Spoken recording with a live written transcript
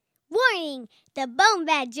Warning! The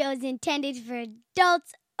BONEBAT Show is intended for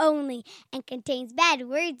adults only and contains bad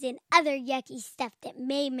words and other yucky stuff that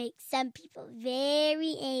may make some people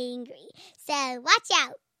very angry. So watch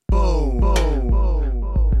out! Boom, boom,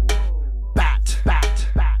 boom. Bat, bat,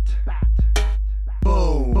 bat, bat.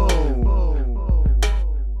 Boom, boom, boom.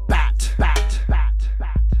 Bat, bat, bat,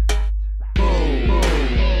 bat. Boom, boom.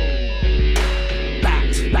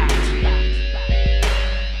 Bat, bat, bat, bat.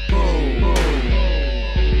 Boom, boom.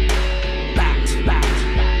 Bat, bat,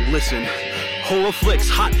 bat. Listen. Horror flicks,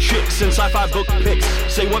 hot chicks, and sci-fi book picks.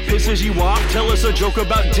 Say what pisses you off, tell us a joke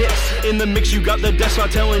about dicks. In the mix you got the desk,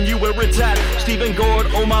 telling you where it's at. Stephen Gord,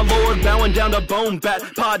 oh my lord, bowing down to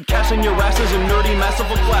BONEBAT. Podcasting your asses in nerdy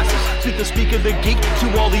masterful classes. Speak of the geek to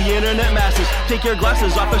all the internet masses. Take your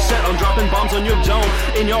glasses off a set, I'm dropping bombs on your dome.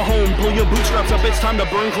 In your home, pull your bootstraps up, it's time to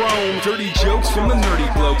burn chrome. Dirty jokes from the nerdy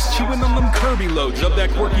blokes, chewing on them Kirby loads of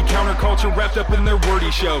that quirky counterculture wrapped up in their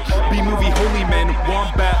wordy show. B-movie holy men,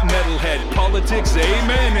 wombat metalhead, politics,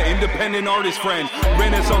 amen, independent artist friend,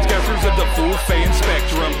 renaissance casters of the full fan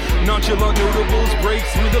spectrum, nonchalant notables break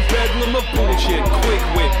through the bedlam of bullshit, quick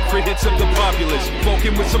wit, crit hits of the populace,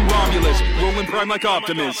 Vulcan with some Romulus, rolling prime like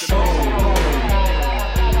Optimus.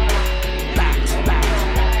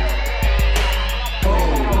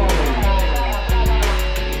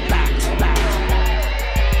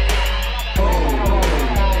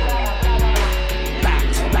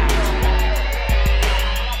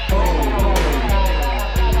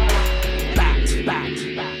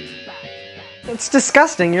 It's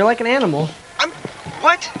disgusting. You're like an animal.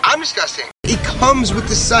 What? I'm disgusting. It comes with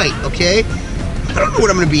the site, okay? I don't know what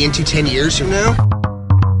I'm going to be into 10 years from now.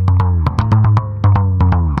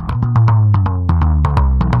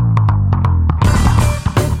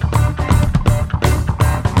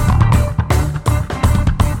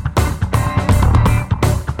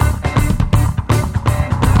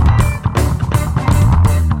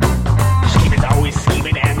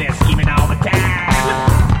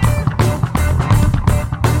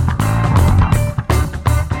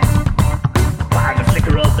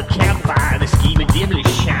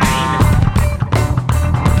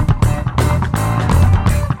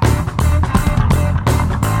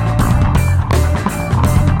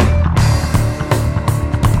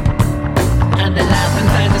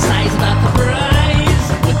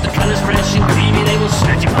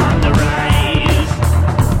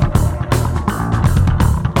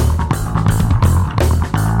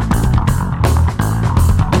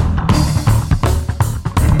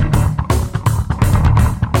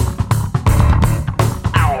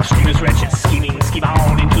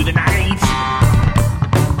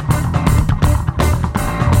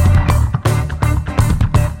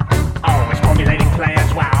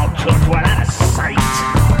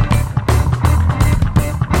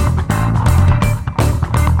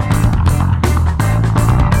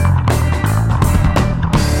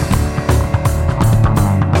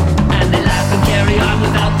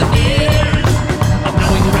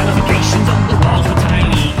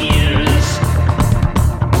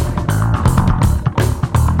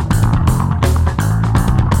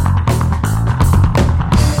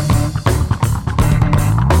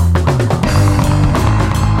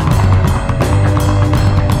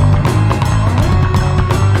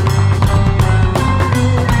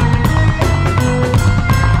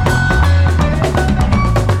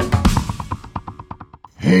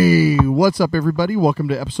 What's up, everybody? Welcome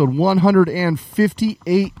to episode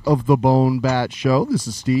 158 of the BONEBAT Show. This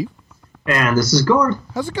is Steve. And this is Gord.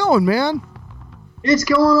 How's it going, man? It's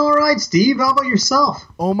going all right, Steve. How about yourself?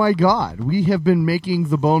 Oh, my God. We have been making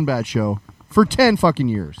the BONEBAT Show for 10 fucking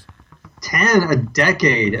years. 10? A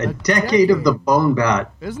decade. A decade of the BONEBAT.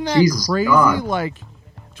 Isn't that Jesus crazy? God. Like,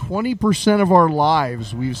 20% of our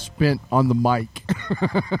lives we've spent on the mic.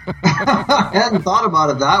 I hadn't thought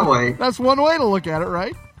about it that way. That's one way to look at it,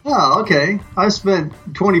 right? Oh, okay. I've spent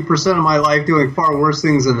 20% of my life doing far worse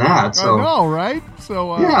things than that. So. I know, right?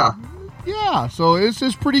 So yeah. So it's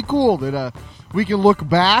just pretty cool that we can look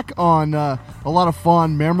back on a lot of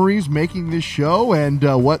fond memories making this show and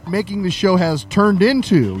what making the show has turned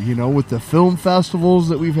into. You know, with the film festivals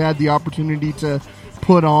that we've had the opportunity to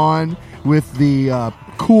put on, with the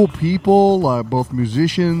cool people, both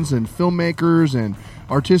musicians and filmmakers and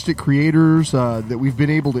artistic creators that we've been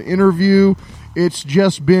able to interview. It's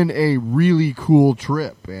just been a really cool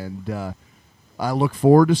trip, and I look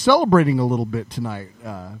forward to celebrating a little bit tonight.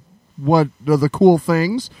 What are the cool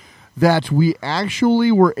things that we actually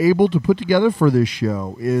were able to put together for this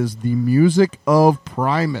show is the music of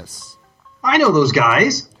Primus. I know those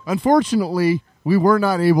guys. Unfortunately, we were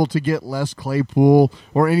not able to get Les Claypool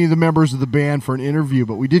or any of the members of the band for an interview,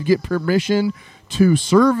 but we did get permission to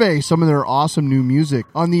survey some of their awesome new music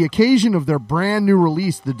on the occasion of their brand new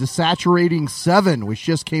release, the Desaturating 7, which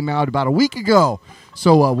just came out about a week ago.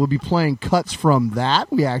 So we'll be playing cuts from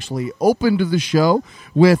that. We actually opened the show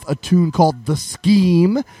with a tune called The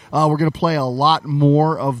Scheme. We're going to play a lot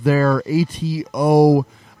more of their ATO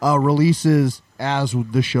releases as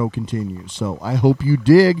the show continues. So I hope you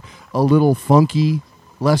dig a little funky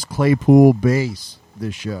Les Claypool bass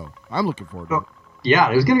this show. I'm looking forward to it. Yeah,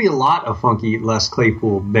 there's going to be a lot of funky Les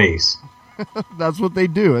Claypool bass. That's what they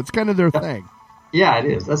do. It's kind of their thing. Yeah, it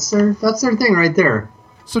is. That's their thing right there.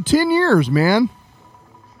 So 10 years, man.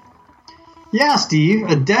 Yeah, Steve,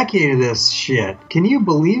 a decade of this shit. Can you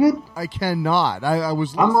believe it? I cannot.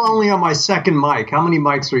 I'm only on my second mic. How many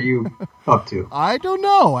mics are you up to? I don't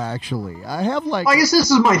know, actually. I have I guess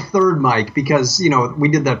this is my third mic because, we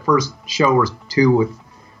did that first show or two with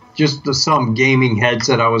just some gaming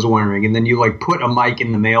headset I was wearing, and then you put a mic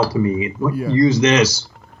in the mail to me. Use this.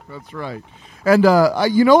 That's right. And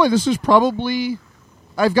this is probably,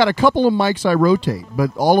 I've got a couple of mics I rotate,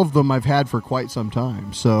 but all of them I've had for quite some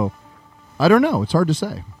time. So I don't know. It's hard to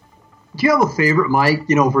say. Do you have a favorite mic?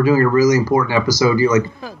 If we're doing a really important episode, do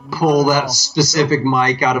you pull that specific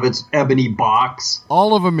mic out of its ebony box?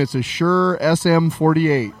 All of them. It's a Shure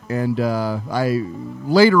SM48,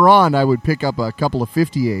 and later on I would pick up a couple of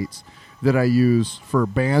 58s that I use for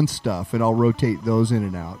band stuff, and I'll rotate those in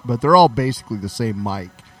and out. But they're all basically the same mic,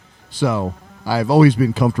 so I've always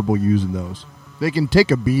been comfortable using those. They can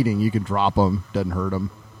take a beating. You can drop them. Doesn't hurt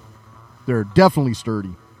them. They're definitely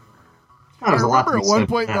sturdy. I remember at one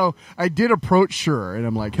point, though, I did approach Shure, and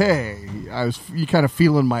I'm like, hey, you kind of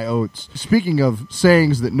feeling my oats. Speaking of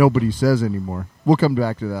sayings that nobody says anymore, we'll come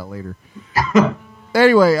back to that later.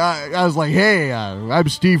 Anyway, I was like, hey, I'm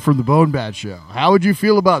Steve from the BONEBAT Show. How would you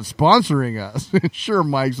feel about sponsoring us? Sure,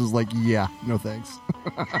 Mike's was like, yeah, no thanks.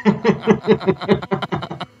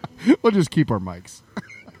 We'll just keep our mics.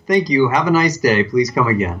 Thank you. Have a nice day. Please come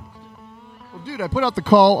again. Dude, I put out the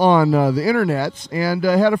call on the internets and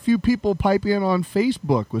had a few people pipe in on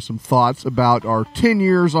Facebook with some thoughts about our 10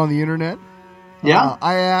 years on the internet. Yeah.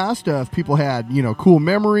 I asked if people had, cool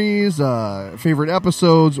memories, favorite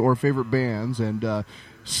episodes, or favorite bands. And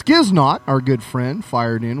Skiznot, our good friend,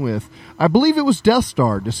 fired in with, I believe it was Death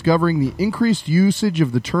Star, discovering the increased usage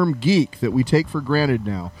of the term geek that we take for granted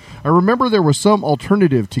now. I remember there was some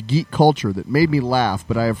alternative to geek culture that made me laugh,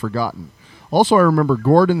 but I have forgotten. Also, I remember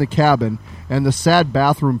Gord in the cabin and the sad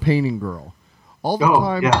bathroom painting girl. All the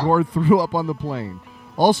time Gord threw up on the plane.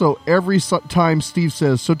 Also, every time Steve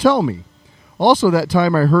says, so tell me. Also, that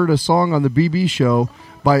time I heard a song on the BB show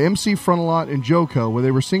by MC Frontalot and Joko where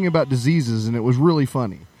they were singing about diseases, and it was really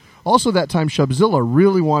funny. Also, that time Shubzilla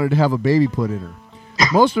really wanted to have a baby put in her.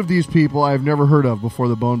 Most of these people I have never heard of before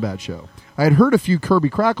the BONEBAT Show. I had heard a few Kirby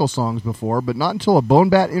Crackle songs before, but not until a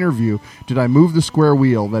BONEBAT interview did I move the square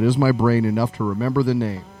wheel that is my brain enough to remember the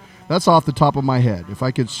name. That's off the top of my head. If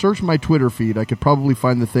I could search my Twitter feed, I could probably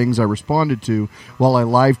find the things I responded to while I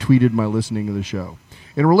live tweeted my listening of the show.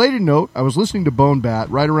 In a related note, I was listening to BONEBAT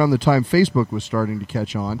right around the time Facebook was starting to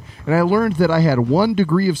catch on, and I learned that I had 1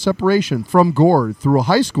 degree of separation from Gord through a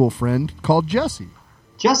high school friend called Jesse.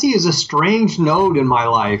 Jesse is a strange node in my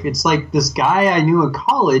life. It's like this guy I knew in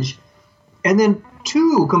college, and then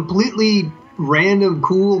 2 completely random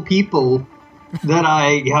cool people that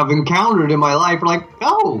I have encountered in my life are like,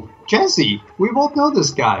 oh, Jesse, we both know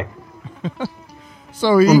this guy.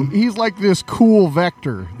 So he's like this cool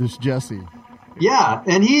vector, this Jesse. Yeah,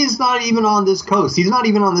 and he's not even on this coast. He's not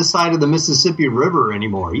even on this side of the Mississippi River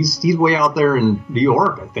anymore. He's way out there in New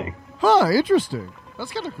York, I think. Huh, interesting.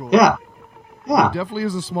 That's kind of cool. Yeah. It definitely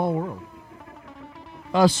is a small world.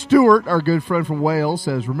 Stuart, our good friend from Wales,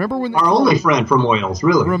 says, remember when our only friend from Wales,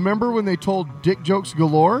 really. Remember when they told dick jokes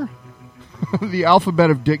galore? The alphabet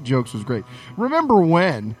of dick jokes was great. Remember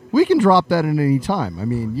when? We can drop that at any time. I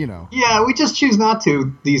mean, Yeah, we just choose not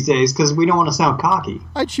to these days because we don't want to sound cocky.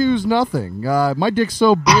 I choose nothing. My dick's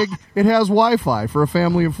so big, it has Wi-Fi for a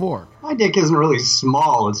family of 4. My dick isn't really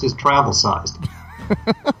small. It's just travel-sized.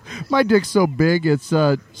 My dick's so big, it's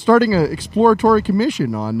starting an exploratory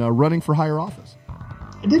commission on running for higher office.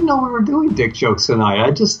 I didn't know we were doing dick jokes tonight. I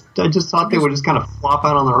just thought they would just kind of flop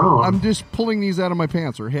out on their own. I'm just pulling these out of my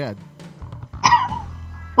pants or head.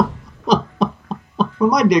 When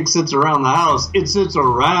my dick sits around the house, it sits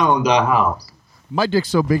around the house. My dick's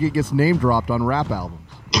so big it gets name dropped on rap albums.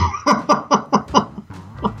 I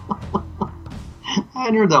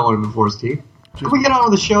hadn't heard that one before, Steve. Can we get on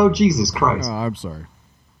with the show? Jesus Christ. Oh, I'm sorry.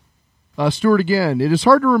 Stuart again, it is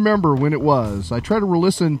hard to remember when it was. I try to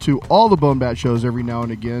re-listen to all the BONEBAT shows every now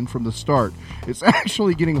and again from the start. It's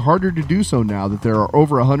actually getting harder to do so now that there are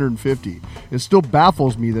over 150. It still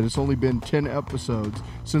baffles me that it's only been 10 episodes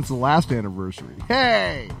since the last anniversary.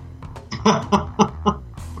 Hey!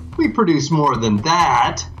 We produce more than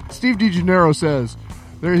that. Steve DeGennaro says,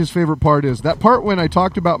 there his favorite part is, that part when I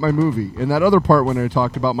talked about my movie, and that other part when I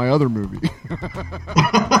talked about my other movie.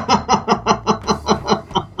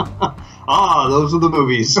 Those are the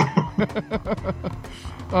movies.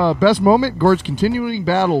 Best moment, Gord's continuing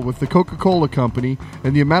battle with the Coca-Cola company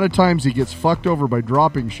and the amount of times he gets fucked over by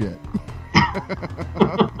dropping shit.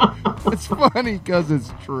 It's funny because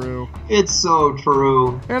it's true. It's so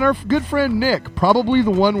true. And our good friend Nick, probably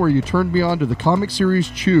the one where you turned me on to the comic series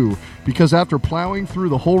Chew, because after plowing through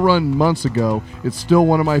the whole run months ago, it's still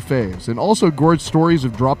one of my faves. And also Gord's stories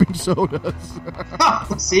of dropping sodas.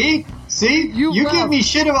 See? You give me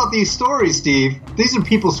shit about these stories, Steve. These are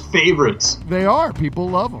people's favorites. They are. People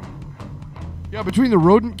love them. Yeah, between the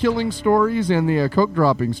rodent killing stories and the Coke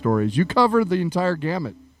dropping stories, you cover the entire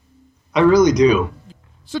gamut. I really do.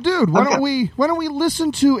 So, dude, why don't we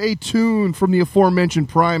listen to a tune from the aforementioned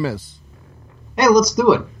Primus? Hey, let's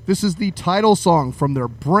do it. This is the title song from their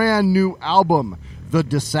brand new album, The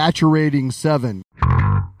Desaturating Seven.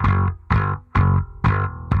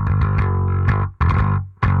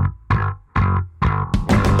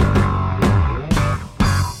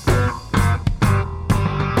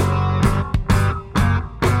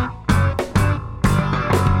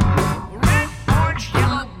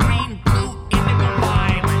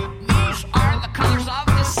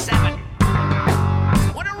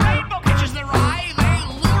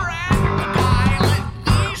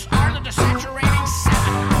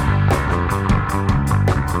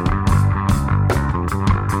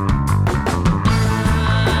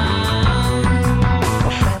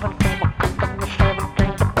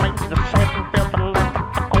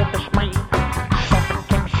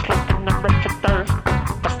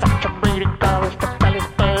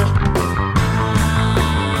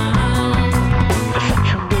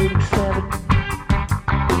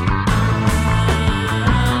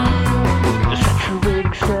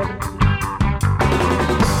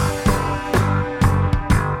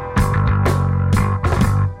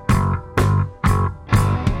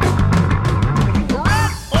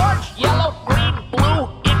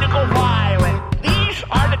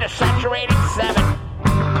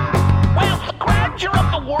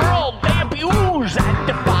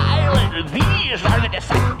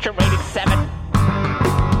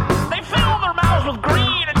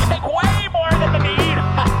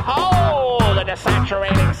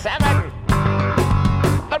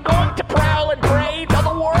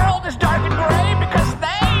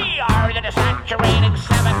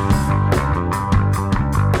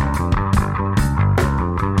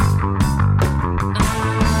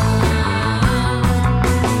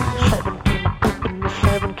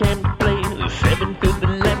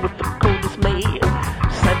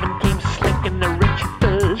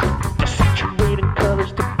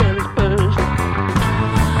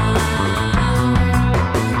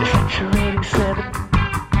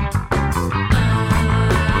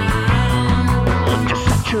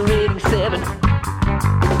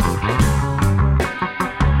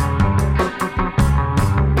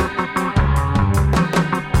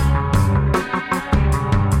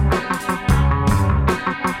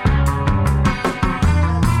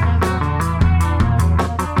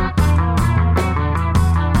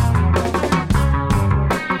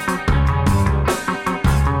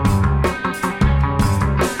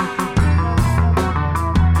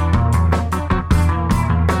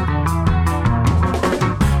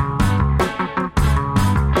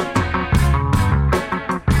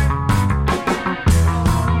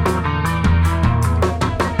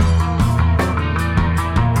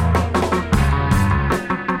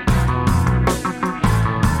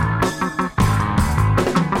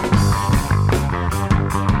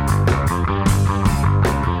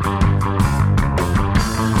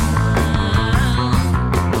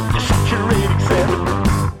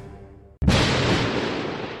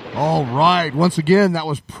 Once again, that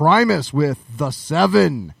was Primus with The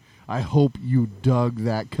Seven. I hope you dug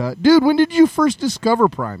that cut. Dude, when did you first discover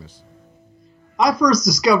Primus? I first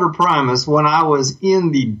discovered Primus when I was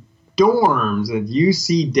in the dorms at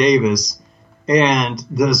UC Davis, and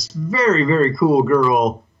this very, very cool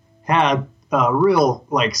girl had a real,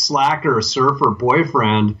 slacker surfer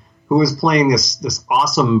boyfriend who was playing this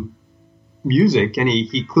awesome music, and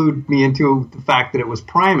he clued me into the fact that it was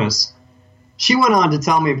Primus. She went on to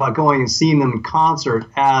tell me about going and seeing them in concert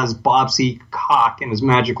as Bobsy Cock and his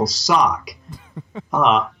Magical Sock.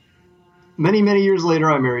 many, many years later,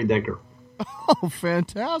 I married that girl. Oh,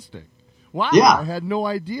 fantastic. Wow, yeah. I had no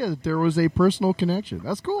idea that there was a personal connection.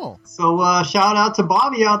 That's cool. So shout out to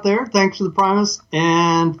Bobby out there. Thanks for the Primus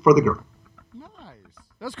and for the girl. Nice.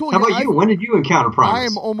 That's cool. How about you? When did you encounter Primus? I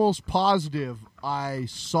am almost positive I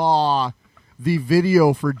saw the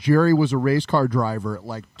video for Jerry Was a Race Car Driver at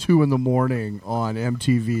like 2 a.m. on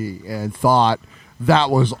MTV and thought that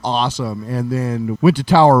was awesome, and then went to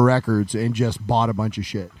Tower Records and just bought a bunch of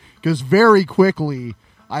shit. Because very quickly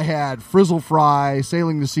I had Frizzle Fry,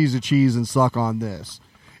 Sailing the Seas of Cheese, and Suck on This.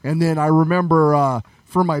 And then I remember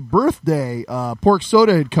for my birthday, Pork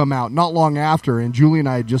Soda had come out not long after, and Julie and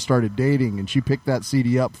I had just started dating, and she picked that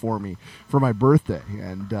CD up for me for my birthday.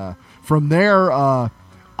 And from there,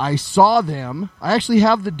 I saw them. I actually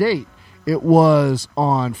have the date. It was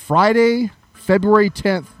on Friday, February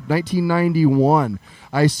 10th, 1991.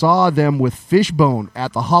 I saw them with Fishbone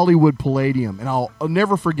at the Hollywood Palladium, and I'll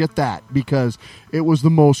never forget that because it was the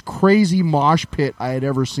most crazy mosh pit I had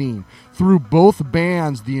ever seen. Through both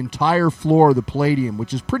bands, the entire floor of the Palladium,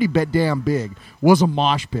 which is pretty damn big, was a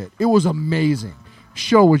mosh pit. It was amazing.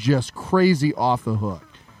 Show was just crazy off the hook.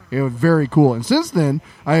 It was very cool. And since then,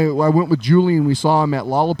 I went with Julie and we saw him at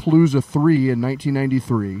Lollapalooza 3 in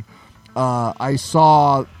 1993. I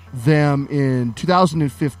saw them in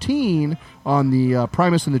 2015 on the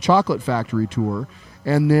Primus and the Chocolate Factory tour.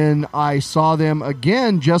 And then I saw them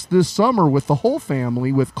again just this summer with the whole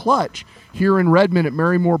family with Clutch here in Redmond at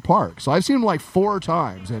Marymore Park. So I've seen them like 4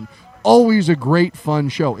 times and always a great fun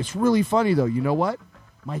show. It's really funny though. You know what?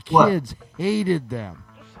 My kids hated them.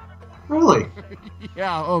 Really?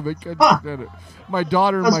 Yeah. Oh, my goodness. My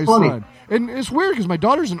daughter and my son. And it's weird because my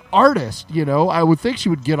daughter's an artist, you know. I would think she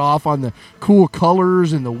would get off on the cool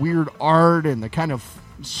colors and the weird art and the kind of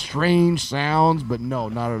strange sounds, but no,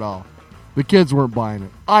 not at all. The kids weren't buying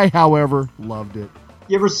it. I, however, loved it.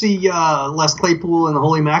 You ever see Les Claypool and the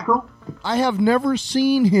Holy Mackerel? I have never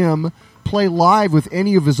seen him play live with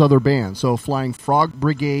any of his other bands. So Flying Frog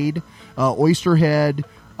Brigade, Oysterhead,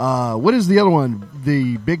 what is the other one?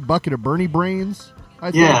 The Big Bucket of Bernie Brains,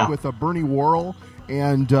 I think, with a Bernie Worrell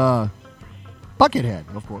and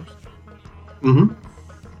Buckethead, of course. Mm-hmm.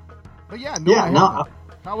 But yeah, no.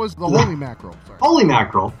 How was the Holy Mackerel? Sorry. Holy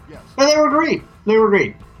Mackerel. Yes. And they were great. They were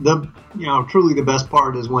great. Truly the best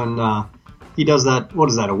part is when he does that. What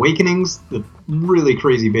is that? Awakenings, the really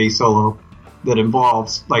crazy bass solo that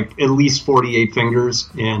involves like at least 48 fingers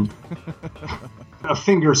and a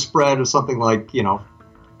finger spread of something like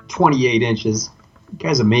 28 inches. The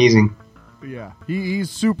guy's amazing. Yeah, he's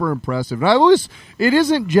super impressive. And it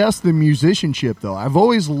isn't just the musicianship, though. I've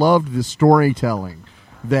always loved the storytelling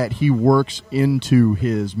that he works into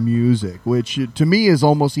his music, which to me is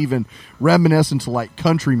almost even reminiscent to like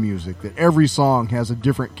country music, that every song has a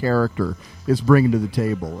different character it's bringing to the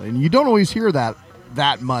table. And you don't always hear that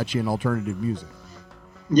much in alternative music.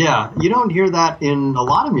 Yeah, you don't hear that in a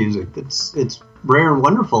lot of music. It's rare and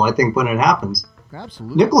wonderful, I think, when it happens.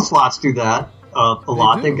 Absolutely. Nickel slots do that a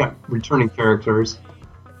lot. They've got returning characters.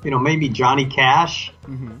 Maybe Johnny Cash.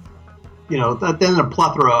 Mm-hmm. Then a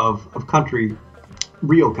plethora of country,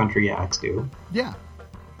 real country acts do. Yeah.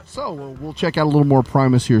 So we'll check out a little more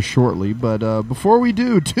Primus here shortly. But before we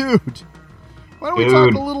do, dude, why don't we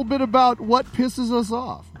talk a little bit about what pisses us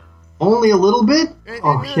off? Only a little bit?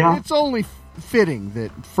 Yeah. It's only fitting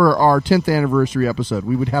that for our 10th anniversary episode,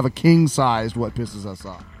 we would have a king-sized what pisses us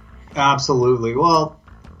off. Absolutely. Well,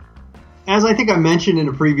 as I think I mentioned in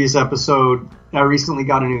a previous episode, I recently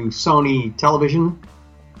got a new Sony television.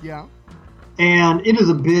 Yeah. And it is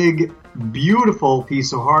a big, beautiful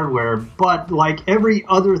piece of hardware, but like every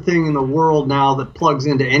other thing in the world now that plugs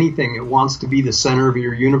into anything, it wants to be the center of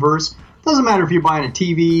your universe. Doesn't matter if you're buying a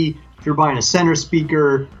TV, if you're buying a center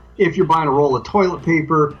speaker, if you're buying a roll of toilet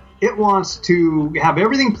paper. It wants to have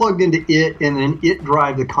everything plugged into it and then it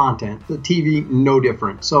drive the content. The TV, no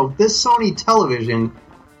different. So this Sony television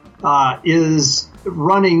is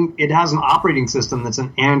running, it has an operating system that's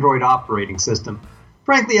an Android operating system.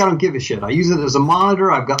 Frankly, I don't give a shit. I use it as a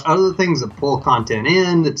monitor. I've got other things that pull content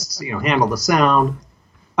in, that's, handle the sound.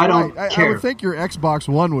 I don't care. I would think your Xbox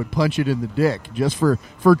One would punch it in the dick just for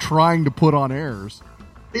trying to put on airs.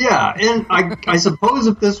 Yeah, and I suppose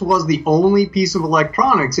if this was the only piece of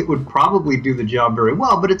electronics, it would probably do the job very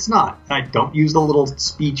well, but it's not. I don't use the little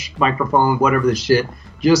speech microphone, whatever the shit.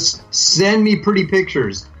 Just send me pretty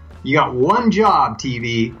pictures. You got one job,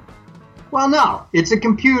 TV. Well, no, it's a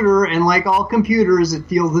computer, and like all computers, it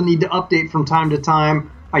feels the need to update from time to time.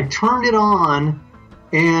 I turned it on,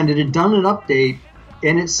 and it had done an update,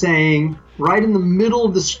 and it's saying right in the middle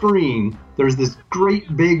of the screen, there's this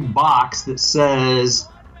great big box that says,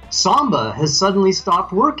 Samba has suddenly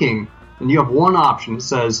stopped working. and you have one option. It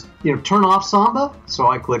says, turn off Samba. So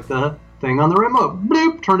I click the thing on the remote.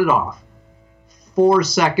 Bloop, turn it off. 4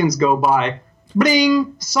 seconds go by.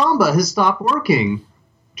 Bling, Samba has stopped working.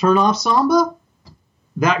 Turn off Samba.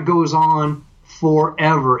 That goes on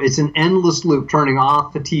forever. It's an endless loop. Turning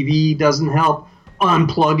off the TV doesn't help.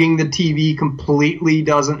 Unplugging the TV completely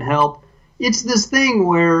doesn't help. It's this thing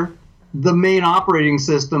where the main operating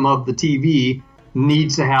system of the TV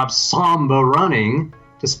needs to have Samba running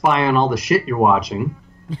to spy on all the shit you're watching.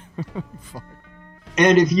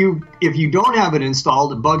 And if you don't have it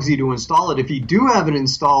installed, it bugs you to install it. If you do have it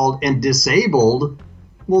installed and disabled,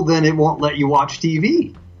 well, then it won't let you watch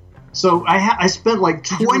TV. So I spent like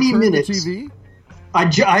 20 minutes. The TV?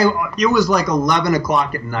 It was like 11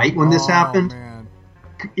 o'clock at night when this happened. Man.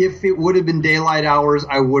 If it would have been daylight hours,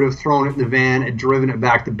 I would have thrown it in the van and driven it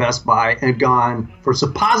back to Best Buy and gone for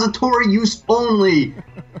suppository use only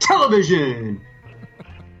television.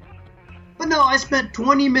 But no, I spent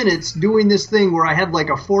 20 minutes doing this thing where I had like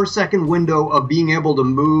a 4-second window of being able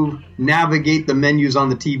to navigate the menus on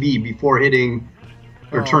the TV before hitting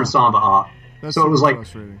or turn Samba off. So it was like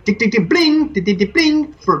tick, tick, tick, bling, tick, tick, tick,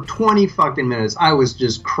 bling for 20 fucking minutes. I was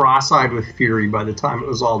just cross-eyed with fury by the time it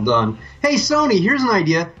was all done. Hey, Sony, here's an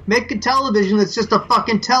idea. Make a television that's just a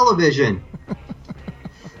fucking television.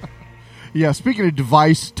 Yeah, speaking of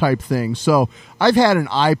device type things, so I've had an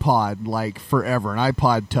iPod like forever, an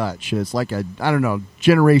iPod Touch. It's like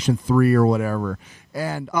Generation 3 or whatever.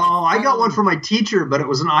 And I got one for my teacher, but it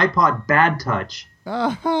was an iPod Bad Touch.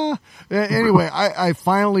 Anyway, I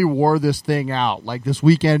finally wore this thing out. Like this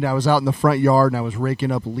weekend, I was out in the front yard and I was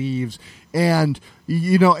raking up leaves. And,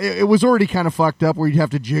 it was already kind of fucked up where you'd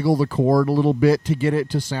have to jiggle the cord a little bit to get it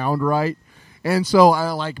to sound right. And so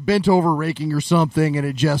I like bent over raking or something and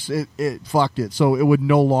it fucked it. So it would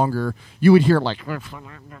no longer, you would hear it like,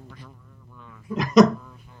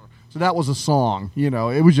 so that was a song,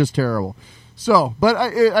 it was just terrible. So, but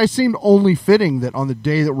I seemed only fitting that on the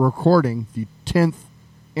day that we're recording the 10th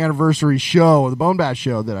anniversary show of the BONEBAT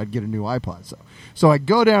Show that I'd get a new iPod. So I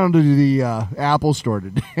go down to the Apple store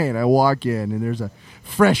today and I walk in and there's a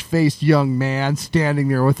fresh-faced young man standing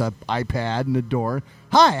there with an iPad in the door.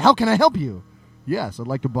 Hi, how can I help you? Yes, I'd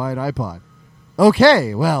like to buy an iPod.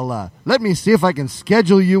 Okay, well, let me see if I can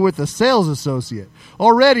schedule you with a sales associate.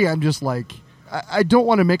 Already I'm just like, I don't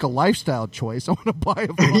want to make a lifestyle choice. I want to buy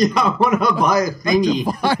I want to buy a thingy.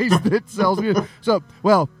 Device that sells me. So,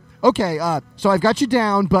 well, okay, so I've got you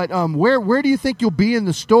down, but where do you think you'll be in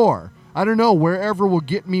the store? I don't know, wherever will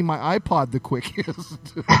get me my iPod the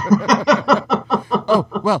quickest.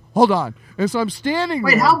 Oh, well, hold on. And so I'm standing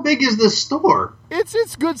there. Wait, how big is this store?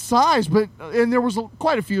 It's good size, and there was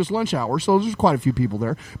quite a few. It was lunch hour, so there's quite a few people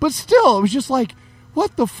there. But still, it was just like,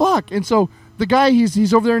 what the fuck? And so the guy,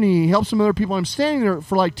 he's over there and he helps some other people. I'm standing there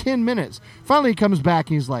for like 10 minutes. Finally, he comes back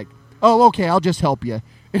and he's like, oh, okay, I'll just help you.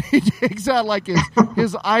 And he takes out like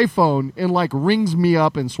his iPhone and like rings me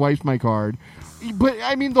up and swipes my card. But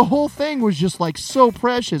I mean, the whole thing was just like so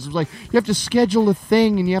precious. It was like you have to schedule a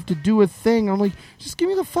thing and you have to do a thing. I'm like, just give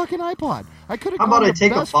me the fucking iPod. I could have. How about I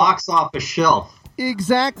take a box off a shelf?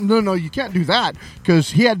 Exact. No, you can't do that because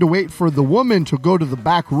he had to wait for the woman to go to the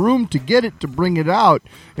back room to get it, to bring it out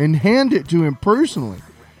and hand it to him personally.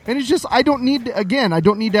 And it's just, I don't need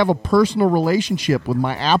to have a personal relationship with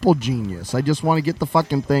my Apple genius. I just want to get the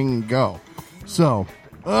fucking thing and go. So,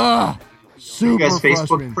 super you guys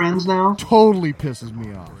frustrating. Facebook friends now? Totally pisses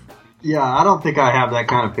me off. Yeah, I don't think I have that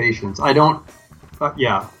kind of patience. I don't,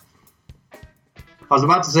 yeah. I was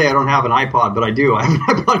about to say I don't have an iPod, but I do. I have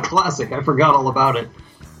an iPod Classic. I forgot all about it.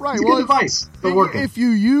 Right. It's a good device. Still working. If you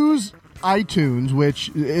use iTunes, which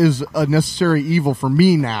is a necessary evil for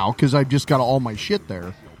me now because I've just got all my shit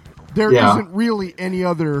there, there isn't really any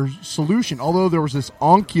other solution. Although there was this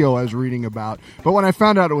Onkyo I was reading about, but when I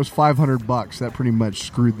found out it was $500, that pretty much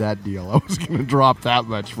screwed that deal. I was going to drop that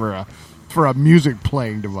much for a music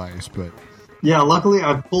playing device, but. Yeah, luckily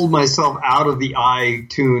I've pulled myself out of the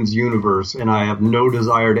iTunes universe, and I have no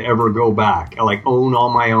desire to ever go back. I own all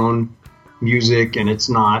my own music, and it's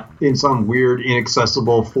not in some weird,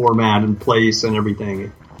 inaccessible format and place and everything.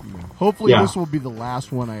 Yeah. Hopefully this will be the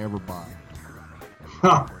last one I ever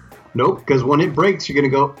buy. Nope, because when it breaks, you're going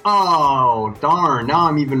to go, oh, darn, now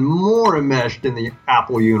I'm even more enmeshed in the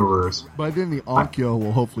Apple universe. By then, the Onkyo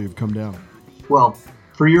will hopefully have come down. Well,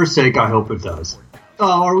 for your sake, I hope it does.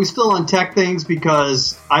 Are we still on tech things?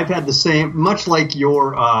 Because I've had the same, much like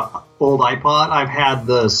your old iPod, I've had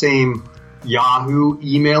the same Yahoo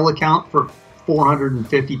email account for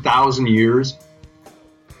 450,000 years.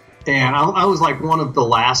 And I was like one of the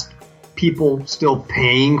last people still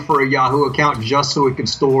paying for a Yahoo account just so it could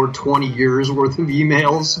store 20 years worth of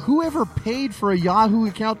emails. Whoever paid for a Yahoo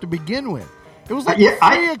account to begin with? It was like a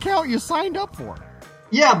free account you signed up for.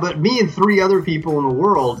 Yeah, but me and 3 other people in the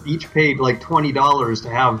world each paid like $20 to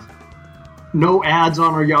have no ads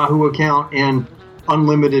on our Yahoo account and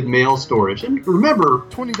unlimited mail storage. And remember,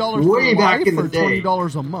 $20 way back in the day,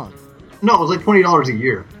 $20 a month. No, it was like $20 a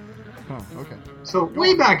year. Oh, okay. So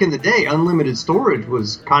way back in the day, unlimited storage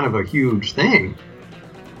was kind of a huge thing.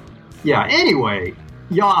 Yeah, anyway,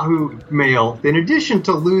 Yahoo Mail, in addition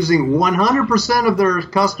to losing 100% of their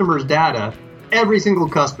customers' data, every single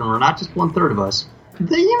customer, not just 1/3 of us,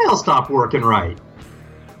 the email stopped working right.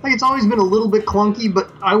 Like, it's always been a little bit clunky,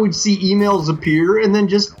 but I would see emails appear and then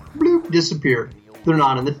just bloop, disappear. They're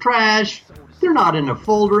not in the trash. They're not in a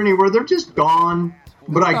folder anywhere. They're just gone.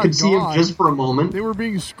 But I could see them just for a moment. They were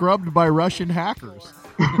being scrubbed by Russian hackers.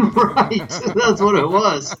 Right. That's what it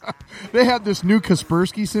was. They had this new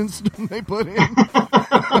Kaspersky system they put in.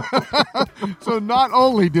 So not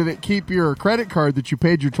only did it keep your credit card that you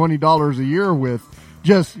paid your $20 a year with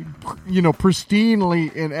just,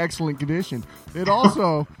 pristinely in excellent condition, it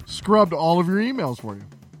also scrubbed all of your emails for you.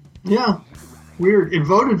 Yeah. Weird. It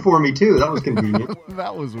voted for me, too. That was convenient.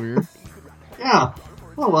 That was weird. Yeah.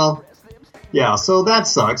 Oh, well. Yeah, so that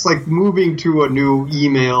sucks. Like moving to a new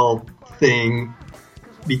email thing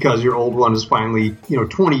because your old one is finally,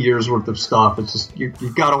 20 years worth of stuff. It's just,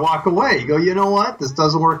 you've got to walk away. You go, you know what? This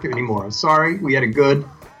doesn't work anymore. Sorry, we had a good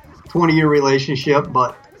 20-year relationship,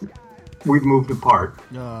 but we've moved apart.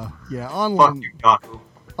 Yeah,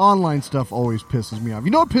 online stuff always pisses me off.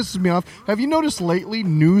 You know what pisses me off? Have you noticed lately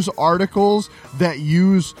news articles that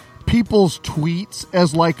use people's tweets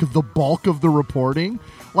as like the bulk of the reporting?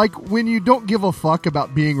 Like when you don't give a fuck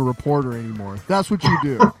about being a reporter anymore. That's what you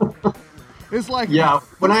do. It's like, yeah,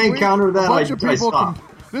 when I encounter that, I stop.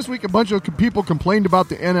 This week, a bunch of people complained about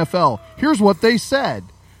the NFL. Here's what they said.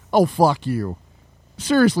 Oh, fuck you.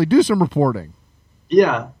 Seriously, do some reporting.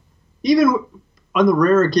 Yeah. Even on the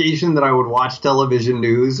rare occasion that I would watch television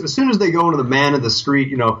news, as soon as they go into the man in the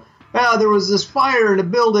street, there was this fire in a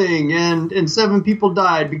building and 7 people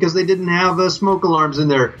died because they didn't have smoke alarms in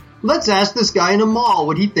there. Let's ask this guy in a mall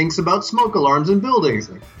what he thinks about smoke alarms in buildings.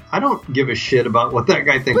 Like, I don't give a shit about what that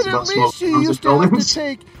guy thinks about smoke alarms in buildings.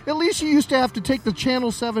 At least you used to have to take the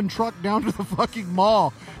Channel 7 truck down to the fucking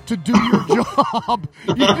mall to do your job.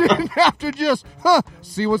 You didn't have to just,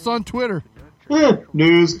 see what's on Twitter.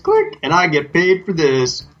 News, click, and I get paid for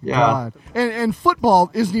this. Yeah. God. And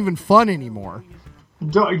football isn't even fun anymore.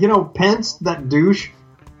 Pence, that douche,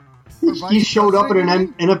 he showed up at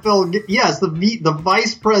an NFL. Yes, the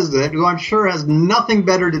vice president, who I'm sure has nothing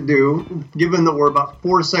better to do, given that we're about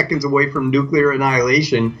 4 seconds away from nuclear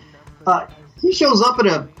annihilation. He shows up at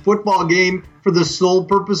a football game for the sole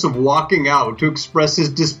purpose of walking out to express his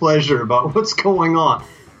displeasure about what's going on.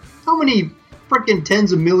 How many freaking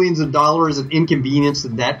tens of millions of dollars of inconvenience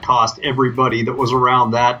did that cost everybody that was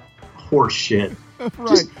around that horse shit?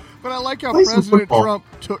 Right. But I like how President Trump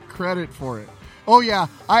took credit for it. Oh, yeah,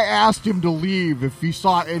 I asked him to leave if he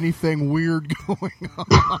saw anything weird going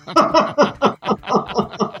on.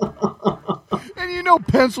 And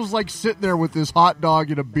Pence was like sitting there with this hot dog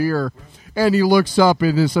and a beer, and he looks up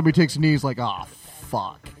and then somebody takes a knee. He's like, oh,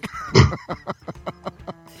 fuck.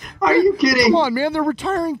 Are you kidding? Come on, man, they're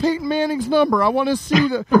retiring Peyton Manning's number. I want to see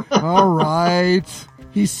the... All right.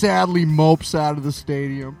 He sadly mopes out of the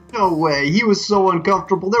stadium. No way. He was so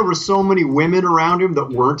uncomfortable. There were so many women around him that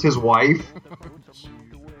weren't his wife.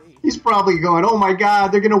 He's probably going, oh my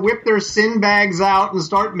God, they're going to whip their sin bags out and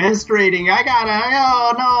start menstruating.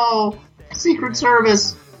 Oh no. Secret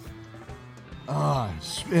Service.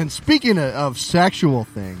 And speaking of sexual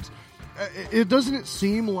things, doesn't it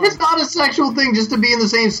seem like... It's not a sexual thing just to be in the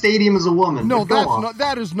same stadium as a woman. No,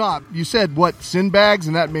 that is not. You said, what, sin bags?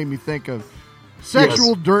 And that made me think of...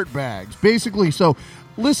 Sexual dirt bags, basically. So,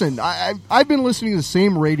 listen, I've been listening to the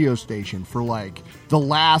same radio station for like the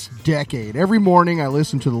last decade. Every morning I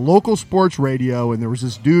listened to the local sports radio, and there was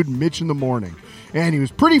this dude, Mitch in the Morning, and he was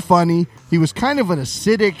pretty funny. He was kind of an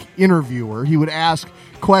acidic interviewer. He would ask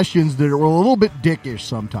questions that were a little bit dickish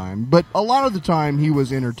sometimes, but a lot of the time he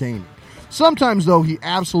was entertaining. Sometimes, though, he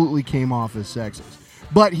absolutely came off as sexist.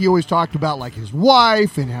 But he always talked about like his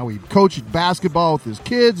wife and how he coached basketball with his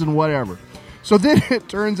kids and whatever. So then it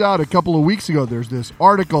turns out a couple of weeks ago, there's this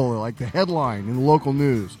article, like the headline in the local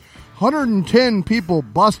news. 110 people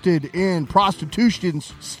busted in prostitution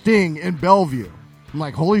sting in Bellevue. I'm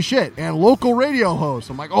like, holy shit. And local radio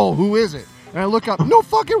host. I'm like, oh, who is it? And I look up, no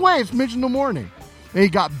fucking way, it's Mitch in the Morning. And he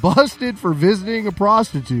got busted for visiting a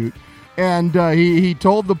prostitute. And he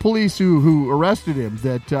told the police who arrested him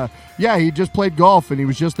that, he just played golf and he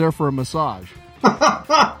was just there for a massage.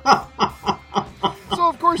 So,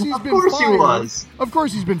 of course, he's been fired. Of course he was. Of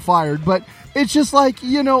course he's been fired, but it's just like,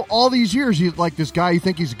 all these years, he's like this guy, you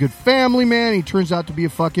think he's a good family man, he turns out to be a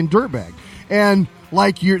fucking dirtbag. And,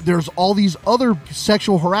 there's all these other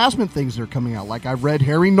sexual harassment things that are coming out. Like, I've read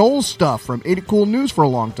Harry Knowles stuff from Ain't It Cool News for a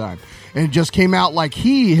long time. And it just came out like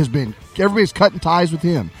everybody's cutting ties with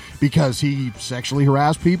him because he sexually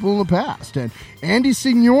harassed people in the past. And Andy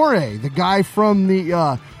Signore, the guy from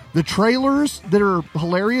the trailers that are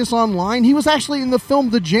hilarious online, he was actually in the film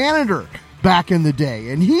The Janitor back in the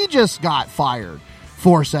day. And he just got fired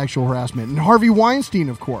for sexual harassment. And Harvey Weinstein,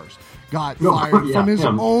 of course, got fired from his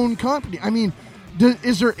own company. I mean,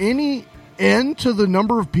 is there any end to the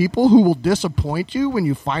number of people who will disappoint you when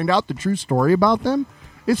you find out the true story about them?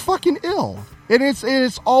 It's fucking ill. And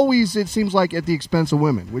it's always, it seems like, at the expense of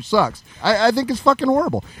women, which sucks. I think it's fucking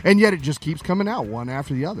horrible. And yet it just keeps coming out one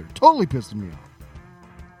after the other. Totally pissing me off.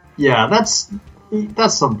 Yeah, that's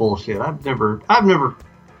some bullshit. I've never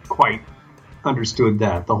quite understood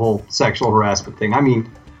that, the whole sexual harassment thing. I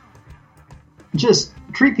mean, just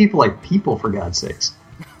treat people like people, for God's sakes.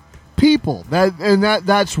 People.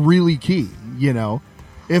 That's really key,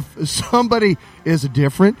 If somebody is a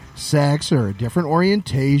different sex or a different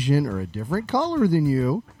orientation or a different color than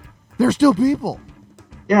you, they're still people.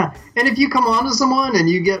 Yeah, and if you come on to someone and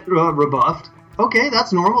you get rebuffed, okay,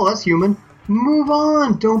 that's normal, that's human. Move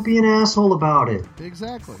on. Don't be an asshole about it.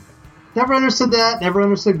 Exactly. Never understood that. Never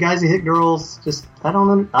understood guys who hit girls. Just I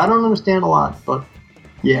don't understand a lot, but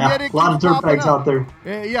yeah, a lot of dirtbags out there.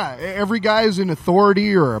 Yeah, every guy is in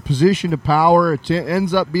authority or a position of power. It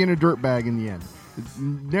ends up being a dirtbag in the end.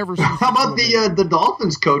 Never. How about the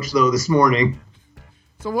Dolphins coach though this morning?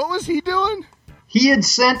 So what was he doing? He had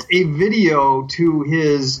sent a video to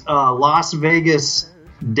his Las Vegas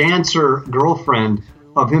dancer girlfriend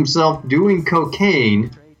of himself doing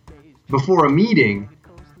cocaine before a meeting,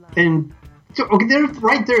 and okay,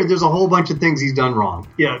 there's a whole bunch of things he's done wrong.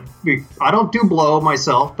 Yeah, I don't do blow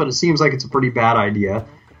myself, but it seems like it's a pretty bad idea.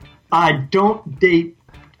 I don't date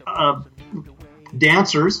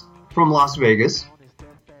dancers from Las Vegas.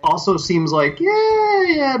 Also seems like,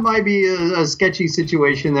 yeah, it might be a sketchy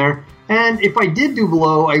situation there. And if I did do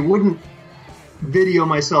blow, I wouldn't video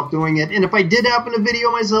myself doing it. And if I did happen to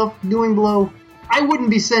video myself doing blow, I wouldn't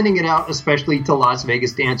be sending it out, especially to Las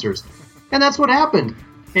Vegas dancers. And that's what happened.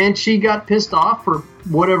 And she got pissed off for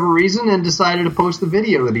whatever reason and decided to post the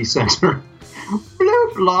video that he sent her.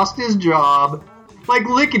 Bloop, lost his job. Like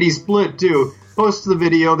lickety split, too. Post the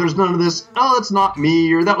video. There's none of this, oh, that's not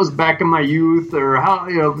me, or that was back in my youth, or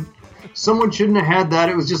how, someone shouldn't have had that.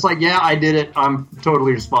 It was just like, yeah, I did it. I'm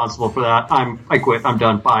totally responsible for that. I quit. I'm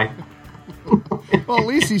done. Bye. Well, at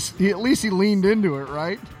least he leaned into it,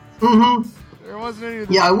 right? Mm-hmm. There wasn't any of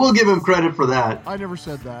that. Yeah, I will give him credit for that. I never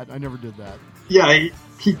said that. I never did that. Yeah,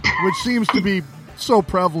 which seems to be so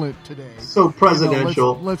prevalent today. So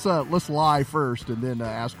presidential. Let's lie first and then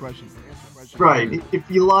ask questions. Right.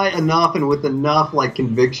 If you lie enough and with enough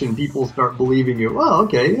conviction, people start believing you. Well,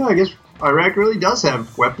 okay, yeah, I guess Iraq really does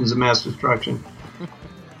have weapons of mass destruction.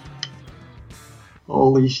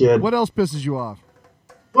 Holy shit! What else pisses you off?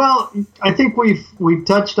 Well, I think we've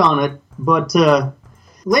touched on it, but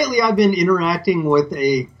lately I've been interacting with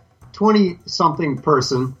a 20-something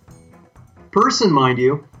person, mind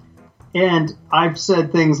you, and I've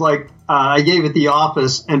said things like I gave it the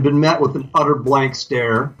office and been met with an utter blank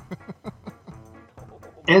stare.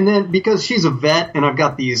 And then because she's a vet and I've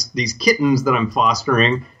got these kittens that I'm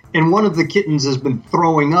fostering, and one of the kittens has been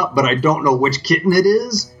throwing up, but I don't know which kitten it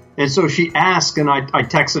is. And so she asked, and I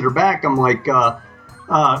texted her back. I'm like,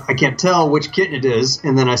 I can't tell which kitten it is.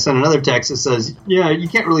 And then I sent another text that says, yeah, you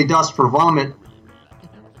can't really dust for vomit.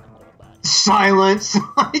 Silence.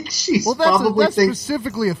 She's probably that's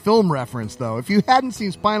specifically a film reference, though. If you hadn't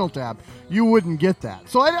seen Spinal Tap, you wouldn't get that.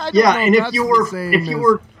 So I don't know and if you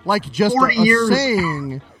were like just 40 years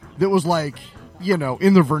saying that was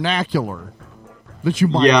in the vernacular that you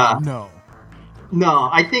might not know. No,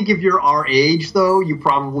 I think if you're our age, though, you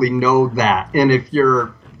probably know that. And if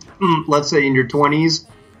you're, let's say, in your 20s,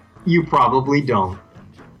 you probably don't.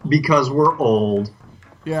 Because we're old.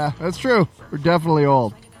 Yeah, that's true. We're definitely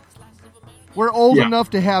old. We're old enough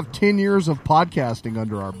to have 10 years of podcasting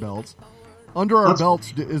under our belts. Under our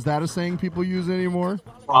belts, is that a saying people use anymore?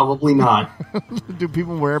 Probably not. Do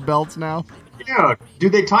people wear belts now? Yeah. Do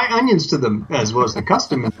they tie onions to them, as was the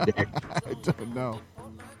custom in the day? I don't know.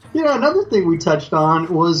 Another thing we touched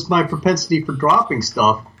on was my propensity for dropping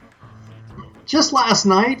stuff. Just last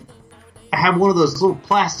night, I have one of those little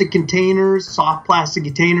plastic containers, soft plastic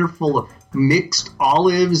container full of mixed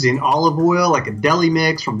olives in olive oil, like a deli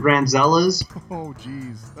mix from Granzella's. Oh,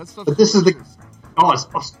 jeez. That stuff's But this is delicious.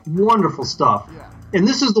 it's wonderful stuff. Yeah. And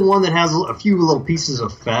this is the one that has a few little pieces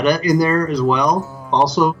of feta in there as well.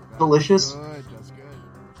 Also delicious. Good, that's good.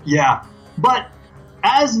 Yeah. But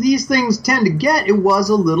as these things tend to get, it was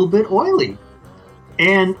a little bit oily.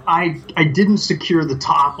 And I didn't secure the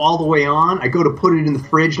top all the way on. I go to put it in the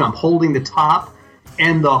fridge, and I'm holding the top,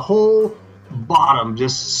 and the whole bottom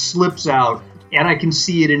just slips out, and I can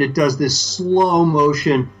see it, and it does this slow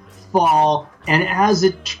motion fall, and as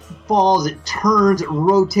it falls, it turns, it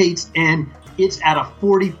rotates, and it's at a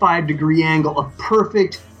 45-degree angle, a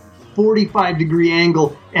perfect 45-degree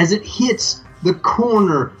angle as it hits the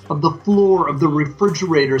corner of the floor of the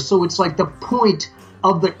refrigerator. So it's like the point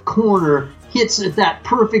of the corner hits at that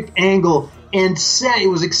perfect angle, and it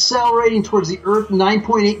was accelerating towards the Earth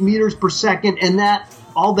 9.8 meters per second, and that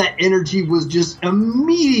all that energy was just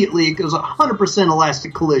immediately, it was 100%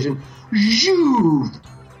 elastic collision. Zhoo!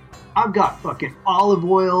 I've got fucking olive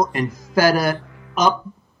oil and feta up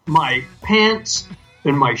my pants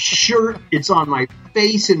and my shirt. It's on my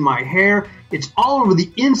face and my hair. It's all over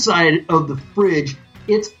the inside of the fridge.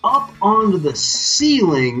 It's up onto the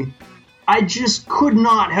ceiling. I just could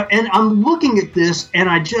not have, and I'm looking at this and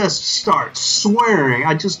I just start swearing.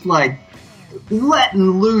 I just like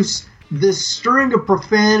letting loose this string of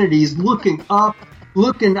profanities, looking up,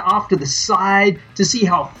 looking off to the side to see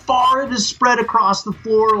how far it is spread across the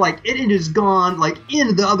floor. Like it has gone like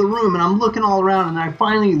into the other room, and I'm looking all around, and I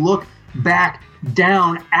finally look back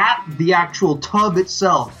down at the actual tub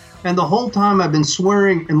itself. And the whole time I've been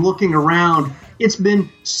swearing and looking around, it's been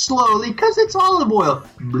slowly, because it's olive oil,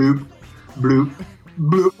 bloop, bloop,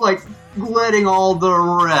 bloop, like letting all the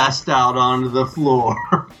rest out onto the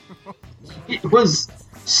floor. It was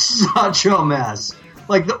such a mess.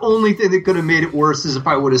 Like, the only thing that could have made it worse is if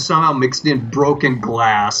I would have somehow mixed in broken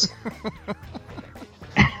glass.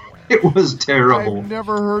 It was terrible. I've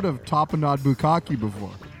never heard of tapenade bukkake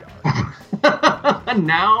before.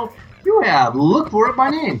 Now you have. Look for it by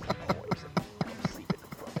name.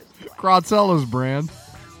 Granzella's brand.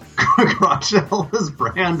 Granzella's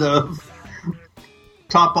brand of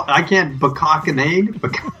top. I can't bukkakenade.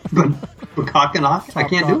 Bukkakenade. I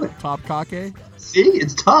can't do it. Top kake. See,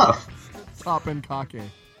 it's tough. Top and kake.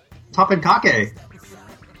 Top and kake.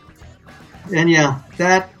 And yeah,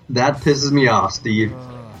 that pisses me off, Steve.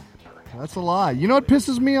 That's a lie. You know what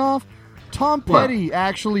pisses me off? Tom Petty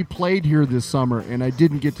actually played here this summer, and I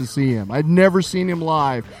didn't get to see him. I'd never seen him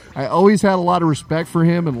live. I always had a lot of respect for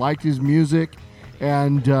him and liked his music,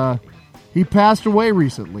 and he passed away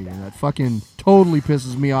recently, and that fucking totally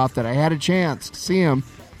pisses me off that I had a chance to see him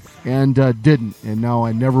and didn't, and now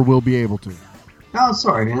I never will be able to. Oh,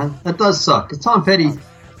 sorry, man. That does suck. 'Cause Tom Petty,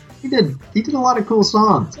 he did a lot of cool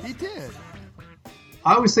songs. He did.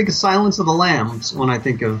 I always think of Silence of the Lambs when I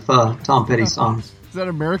think of Tom Petty songs. Is that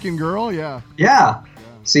American Girl? Yeah. Yeah.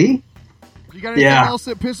 See? You got anything else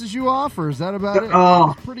that pisses you off, or is that about it?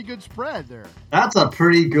 Oh. It's a pretty good spread there. That's a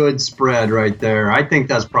pretty good spread right there. I think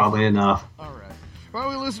that's probably enough. All right. Why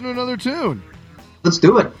don't we listen to another tune? Let's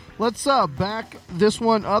do it. Let's back this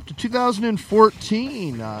one up to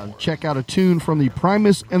 2014. Check out a tune from the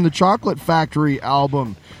Primus and the Chocolate Factory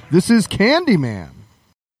album. This is Candyman.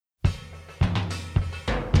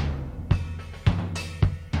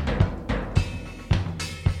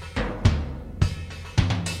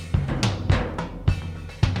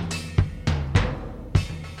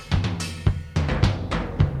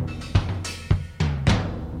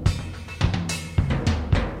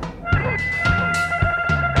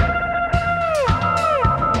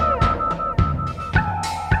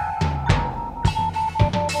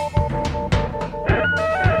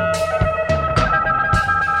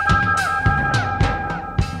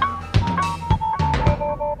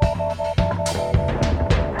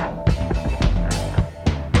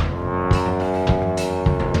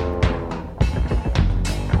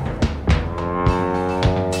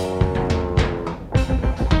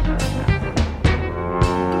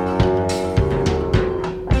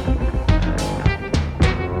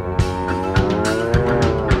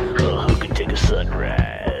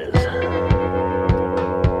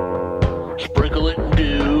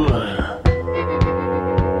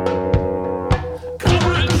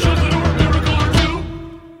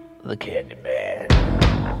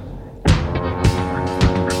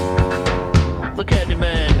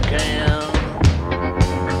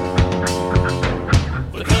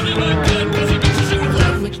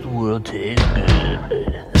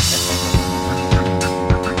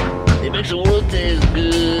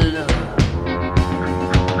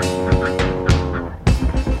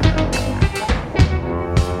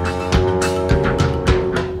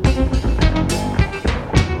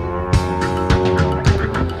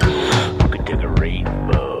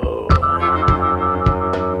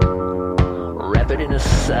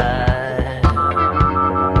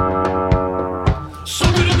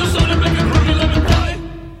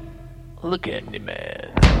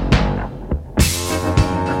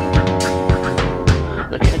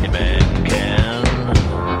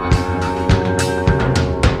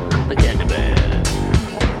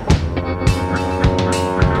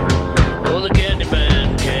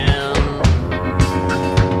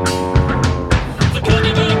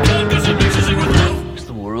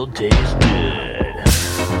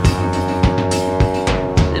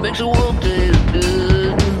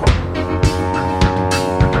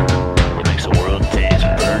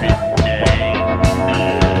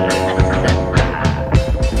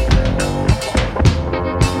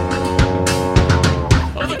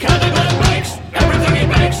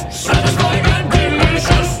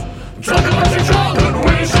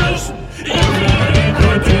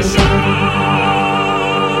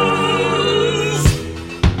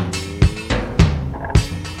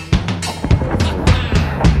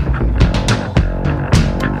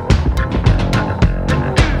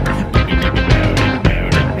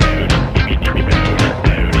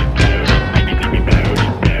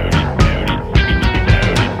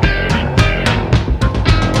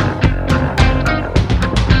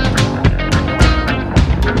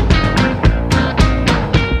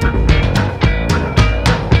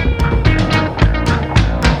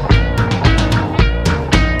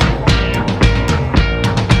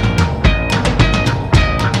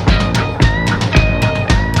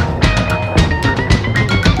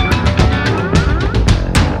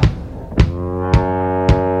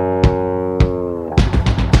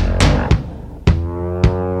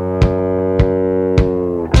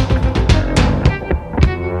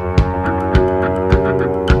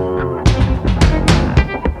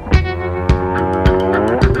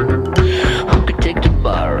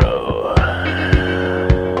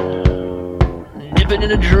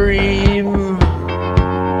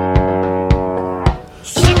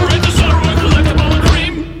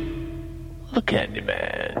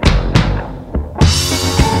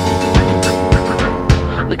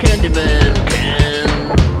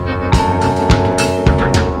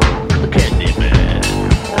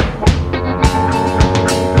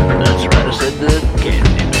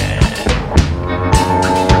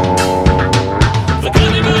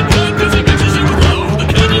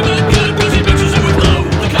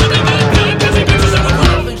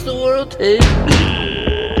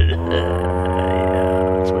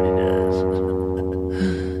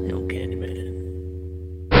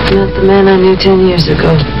 not the man I knew 10 years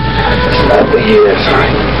ago. It's not the years,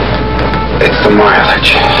 it's the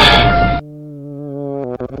mileage.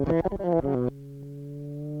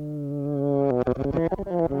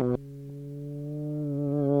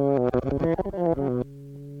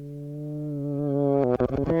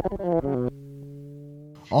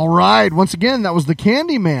 All right, once again, that was the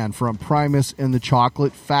Candyman from Primus and the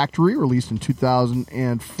Chocolate Factory, released in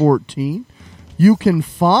 2014. You can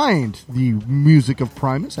find the music of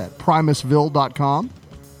Primus at primusville.com.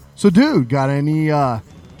 So, dude, got any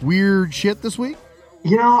weird shit this week?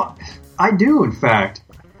 You know, I do, in fact.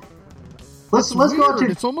 Let's go to...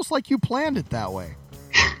 It's almost like you planned it that way.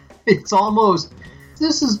 It's almost...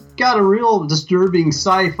 This has got a real disturbing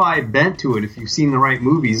sci-fi bent to it if you've seen the right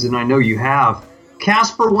movies, and I know you have.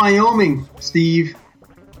 Casper, Wyoming, Steve.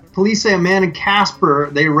 Police say a man in Casper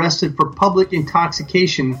they arrested for public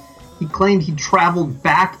intoxication. He claimed he traveled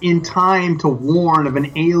back in time to warn of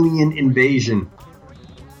an alien invasion.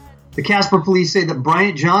 The Casper police say that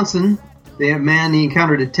Bryant Johnson, the man he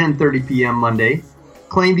encountered at 10:30 p.m. Monday,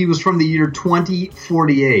 claimed he was from the year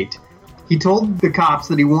 2048. He told the cops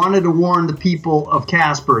that he wanted to warn the people of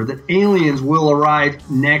Casper that aliens will arrive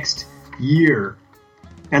next year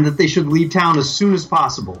and that they should leave town as soon as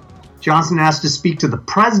possible. Johnson asked to speak to the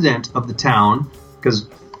president of the town, because,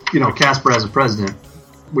 you know, Casper has a president,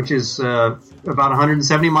 which is about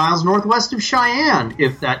 170 miles northwest of Cheyenne,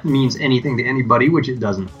 if that means anything to anybody, which it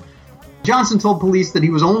doesn't. Johnson told police that he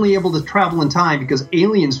was only able to travel in time because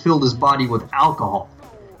aliens filled his body with alcohol.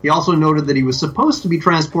 He also noted that he was supposed to be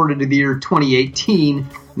transported to the year 2018,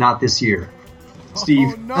 not this year.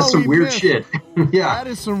 Steve, that's some weird shit. Yeah. That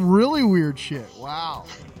is some really weird shit. Wow.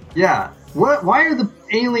 Yeah. Why are the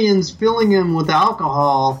aliens filling him with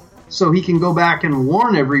alcohol so he can go back and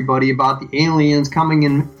warn everybody about the aliens coming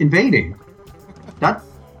and invading?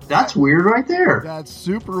 That's weird right there. That's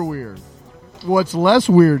super weird. What's less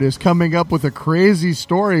weird is coming up with a crazy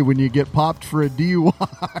story when you get popped for a DUI.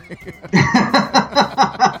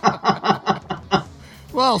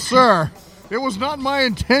 Well, sir, it was not my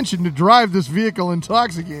intention to drive this vehicle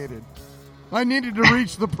intoxicated. I needed to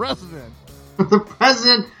reach the president. The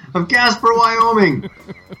president of Casper, Wyoming.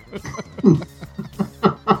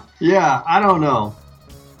 Yeah, I don't know.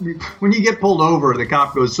 When you get pulled over, the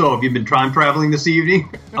cop goes, "So, have you been time traveling this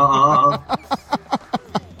evening?"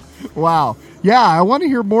 Wow. Yeah, I want to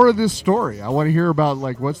hear more of this story. I want to hear about,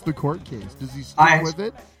 like, what's the court case? Does he stick with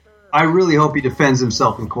it? I really hope he defends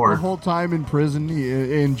himself in court. The whole time in prison,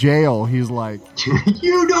 in jail, he's like,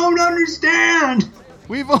 "You don't understand.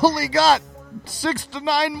 We've only got 6 to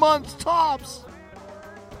 9 months tops."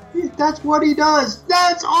 That's what he does.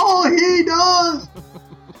 That's all he does.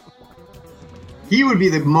 He would be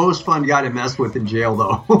the most fun guy to mess with in jail,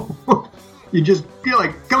 though. You just feel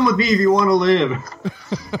like, come with me if you want to live.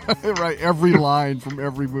 Right, every line from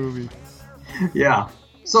every movie. Yeah.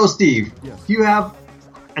 So, Steve, yes. Do you have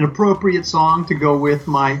an appropriate song to go with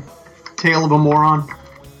my Tale of a Moron?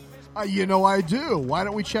 You know I do. Why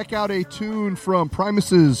don't we check out a tune from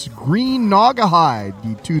Primus's Green Naugahyde,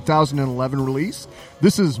 the 2011 release.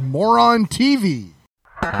 This is Moron TV.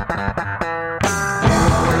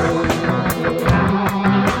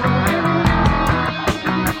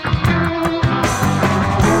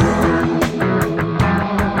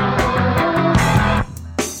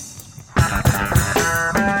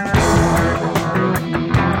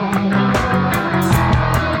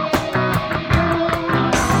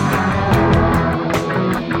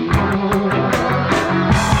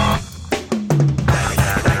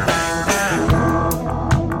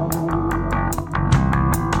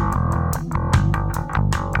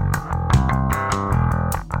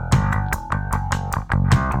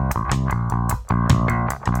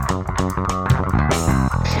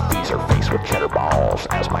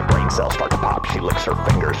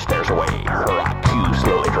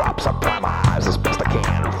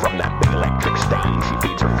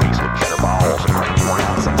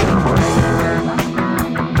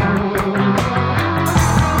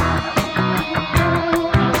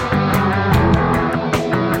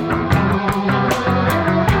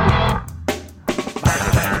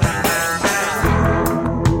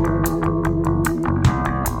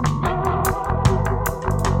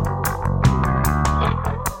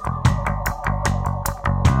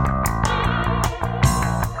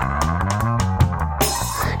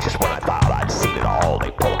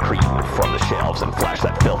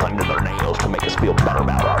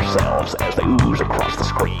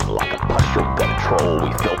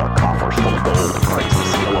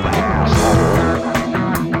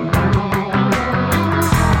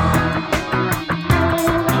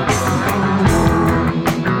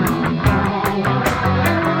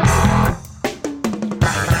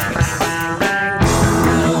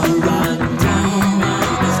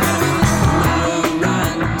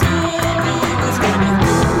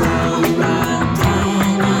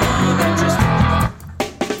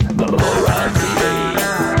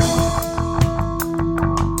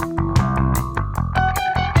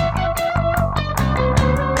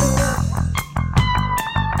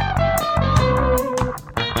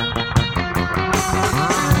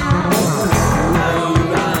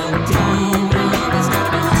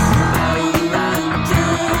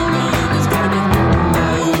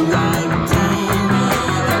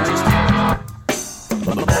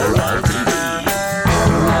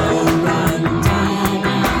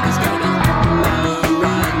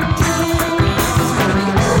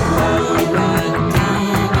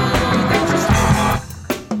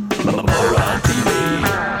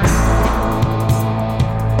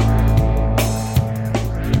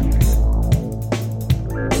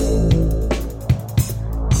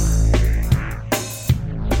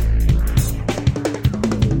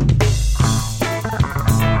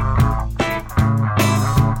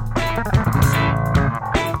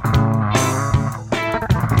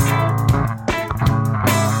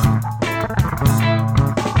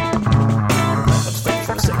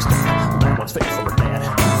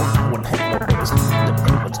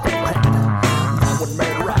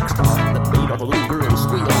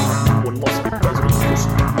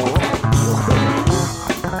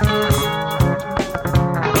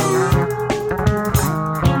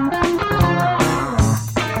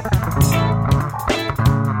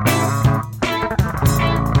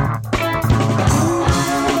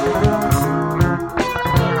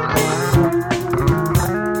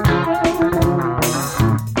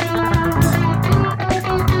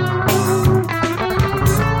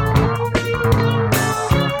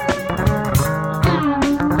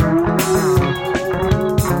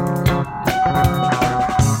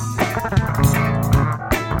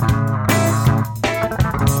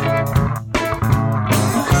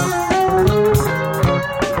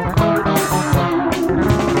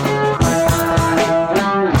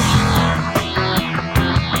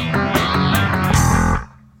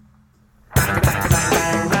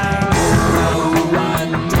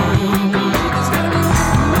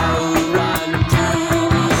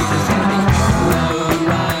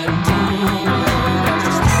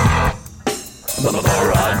 All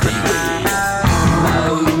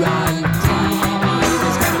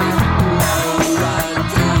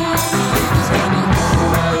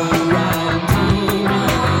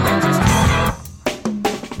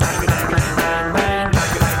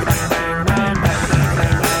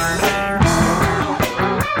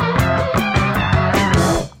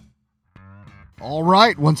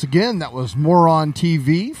right, once again, that was More on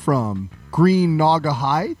TV from Green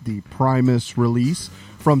Naugahyde, the Primus release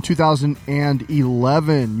from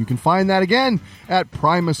 2011. You can find that again at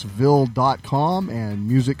primusville.com and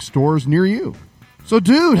music stores near you. So,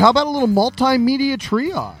 dude, how about a little multimedia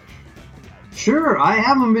triage? Sure, I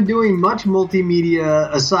haven't been doing much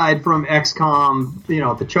multimedia aside from XCOM,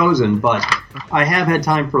 The Chosen, but I have had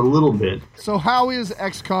time for a little bit. So how is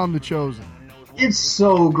XCOM The Chosen? It's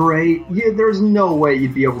so great. There's no way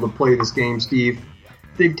you'd be able to play this game, Steve.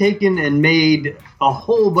 They've taken and made a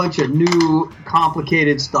whole bunch of new,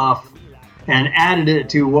 complicated stuff and added it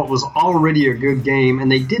to what was already a good game,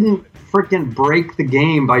 and they didn't freaking break the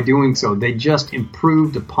game by doing so. They just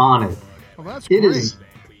improved upon it. Well, that's great.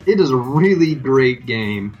 It is a really great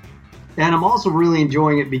game. And I'm also really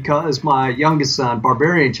enjoying it because my youngest son,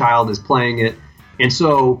 Barbarian Child, is playing it. And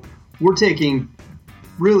so we're taking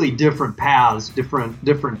really different paths,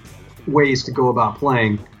 different ways to go about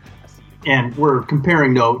playing. And we're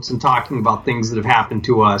comparing notes and talking about things that have happened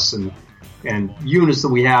to us and units that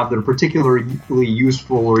we have that are particularly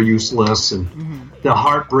useful or useless, and the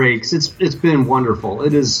heartbreaks. It's been wonderful.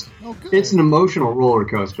 It's an emotional roller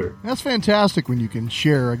coaster. That's fantastic when you can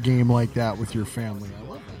share a game like that with your family. I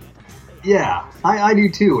love that. Yeah, I do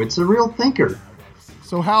too. It's a real thinker.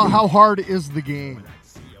 So how hard is the game?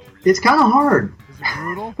 It's kind of hard. Is it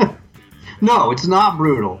brutal? No, it's not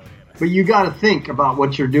brutal. But you got to think about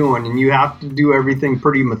what you're doing, and you have to do everything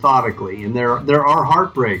pretty methodically. And there are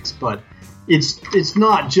heartbreaks, but it's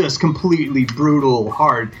not just completely brutal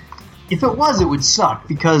hard. If it was, it would suck,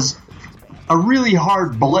 because a really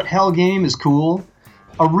hard bullet hell game is cool.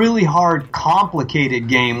 A really hard, complicated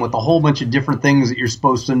game with a whole bunch of different things that you're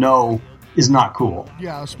supposed to know is not cool.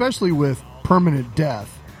 Yeah, especially with permanent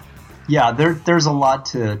death. Yeah, there's a lot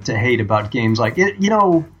to hate about games like it.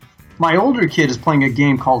 My older kid is playing a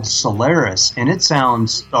game called Solaris, and it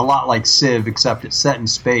sounds a lot like Civ, except it's set in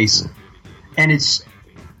space. And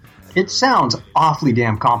it sounds awfully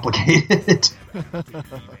damn complicated.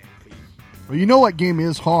 Well, you know what game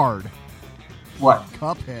is hard? What?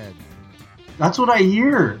 Cuphead. That's what I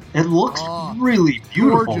hear. It looks really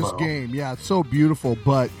beautiful. Gorgeous though. game. Yeah, it's so beautiful.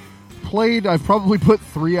 But I've probably put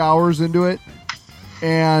 3 hours into it,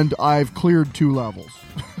 and I've cleared 2 levels.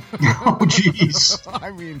 Oh, jeez.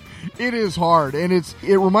 I mean, it is hard, and it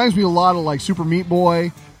reminds me a lot of like Super Meat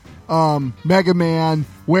Boy, Mega Man,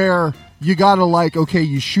 where you gotta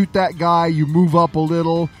you shoot that guy, you move up a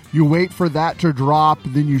little, you wait for that to drop,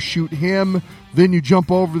 then you shoot him, then you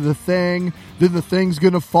jump over the thing, then the thing's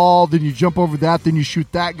gonna fall, then you jump over that, then you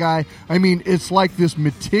shoot that guy. I mean, it's like this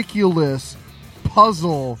meticulous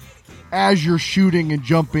puzzle as you're shooting and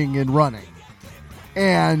jumping and running.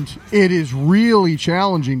 And it is really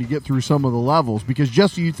challenging to get through some of the levels, because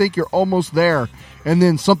you think you're almost there, and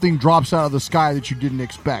then something drops out of the sky that you didn't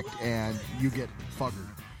expect, and you get fuggered.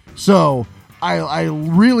 So I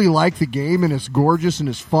really like the game, and it's gorgeous, and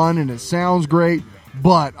it's fun, and it sounds great,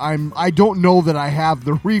 but I don't know that I have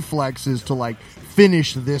the reflexes to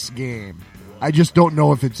finish this game. I just don't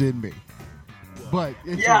know if it's in me. But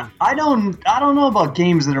I don't know about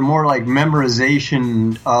games that are more like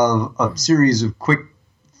memorization of a series of quick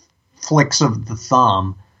flicks of the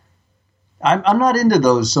thumb. I'm not into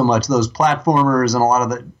those so much. Those platformers and a lot of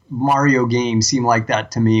the Mario games seem like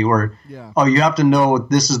that to me, where you have to know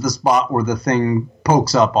this is the spot where the thing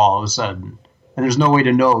pokes up all of a sudden. And there's no way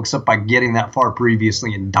to know except by getting that far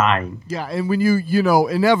previously and dying. Yeah, and when you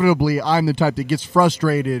inevitably, I'm the type that gets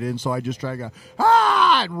frustrated, and so I just try to go,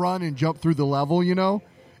 and run and jump through the level,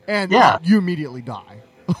 and you immediately die.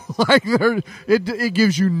 It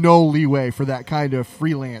gives you no leeway for that kind of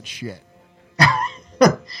freelance shit.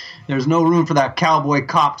 There's no room for that cowboy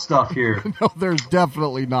cop stuff here. No, there's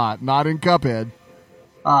definitely not. Not in Cuphead.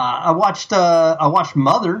 I watched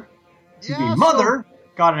Mother. Mother!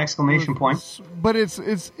 Got an exclamation point. But it's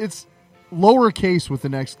lowercase with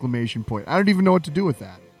an exclamation point. I don't even know what to do with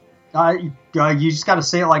that. You just got to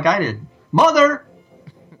say it like I did. Mother!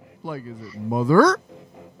 Is it mother?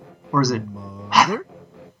 Or is it mother?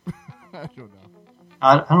 I don't know.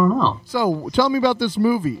 I don't know. So tell me about this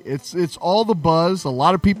movie. It's all the buzz. A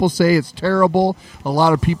lot of people say it's terrible. A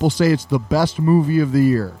lot of people say it's the best movie of the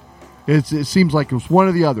year. It seems like it was one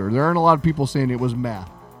or the other. There aren't a lot of people saying it was meh.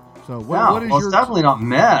 So what is it's definitely not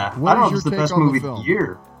meh. I don't know if it's the best movie of the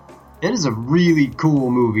year. It is a really cool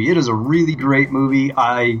movie. It is a really great movie.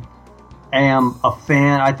 I am a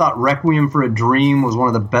fan. I thought Requiem for a Dream was one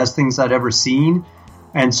of the best things I'd ever seen.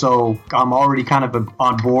 And so I'm already kind of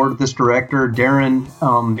on board with this director, Darren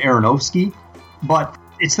Aronofsky. But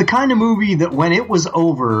it's the kind of movie that when it was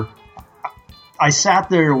over, I sat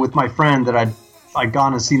there with my friend that I'd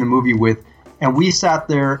gone and seen the movie with, and we sat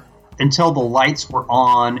there until the lights were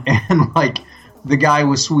on and like the guy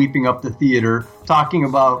was sweeping up the theater talking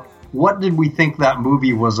about what did we think that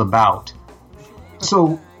movie was about.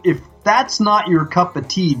 So if that's not your cup of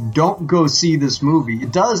tea, don't go see this movie.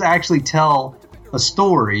 It does actually tell a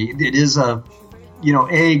story. It is A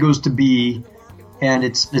goes to B, and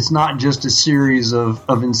it's not just a series of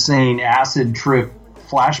insane acid trip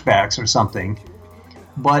flashbacks or something,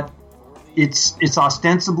 but it's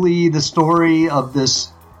ostensibly the story of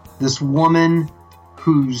this woman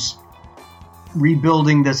who's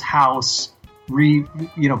rebuilding this house,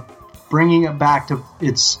 bringing it back to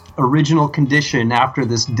its original condition after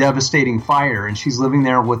this devastating fire, and she's living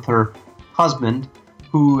there with her husband,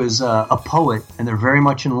 who is a poet, and they're very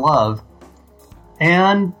much in love.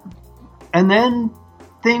 And then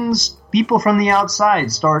people from the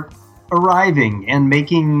outside start arriving and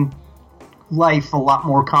making life a lot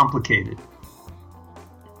more complicated.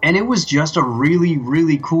 And it was just a really,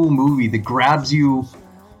 really cool movie that grabs you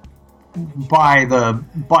by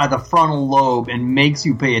the frontal lobe and makes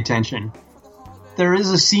you pay attention. There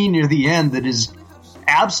is a scene near the end that is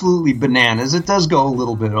absolutely bananas. It does go a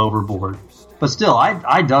little bit overboard. But still,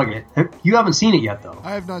 I dug it. You haven't seen it yet, though.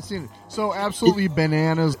 I have not seen it. So absolutely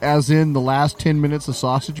bananas, as in the last 10 minutes of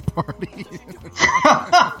Sausage Party.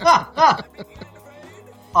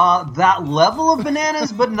 That level of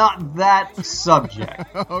bananas, but not that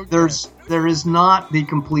subject. Okay. There is not the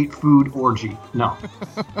complete food orgy. No.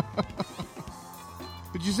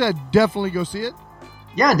 But you said definitely go see it?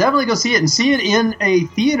 Yeah, definitely go see it, and see it in a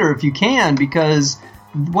theater if you can, because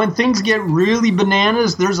when things get really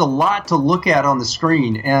bananas, there's a lot to look at on the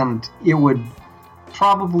screen, and it would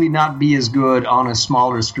probably not be as good on a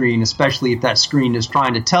smaller screen, especially if that screen is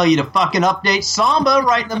trying to tell you to fucking update Samba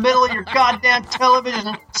right in the middle of your goddamn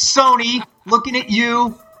television. Sony, looking at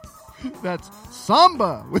you. That's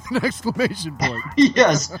Samba with an exclamation point.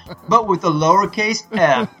 Yes, but with a lowercase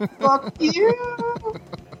f. Fuck you.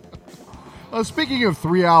 Speaking of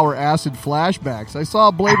 3-hour acid flashbacks, I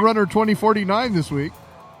saw Blade Runner 2049 this week.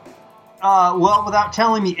 Well, without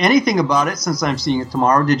telling me anything about it, since I'm seeing it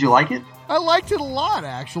tomorrow, did you like it? I liked it a lot,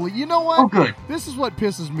 actually. You know what? Oh, good. This is what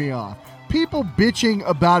pisses me off. People bitching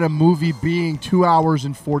about a movie being 2 hours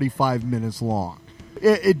and 45 minutes long.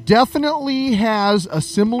 It definitely has a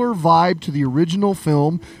similar vibe to the original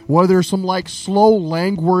film, where there's some like slow,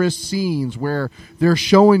 languorous scenes where they're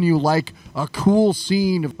showing you like a cool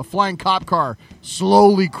scene of a flying cop car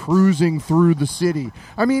slowly cruising through the city.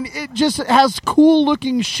 I mean, it just has cool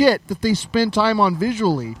looking shit that they spend time on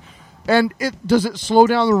visually. And does it slow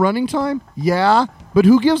down the running time? Yeah, but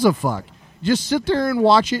who gives a fuck? Just sit there and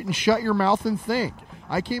watch it and shut your mouth and think.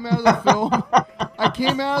 I came out of the film. I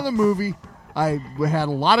came out of the movie. I had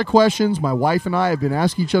a lot of questions. My wife and I have been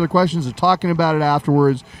asking each other questions and talking about it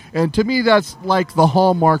afterwards. And to me, that's like the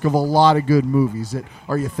hallmark of a lot of good movies.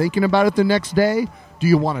 Are you thinking about it the next day? Do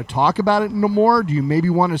you want to talk about it no more? Do you maybe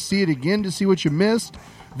want to see it again to see what you missed?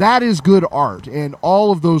 That is good art. And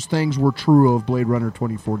all of those things were true of Blade Runner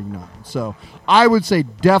 2049. So I would say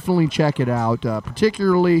definitely check it out,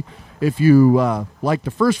 particularly if you like the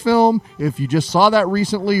first film. If you just saw that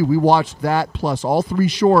recently, we watched that plus all 3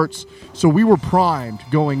 shorts, so we were primed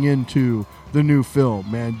going into the new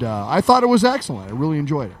film, and I thought it was excellent. I really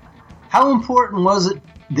enjoyed it. How important was it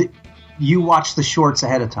that you watched the shorts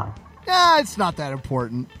ahead of time? Yeah, it's not that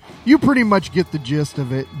important. You pretty much get the gist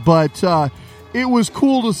of it, but it was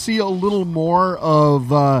cool to see a little more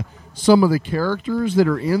of some of the characters that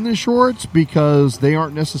are in the shorts, because they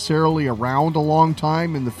aren't necessarily around a long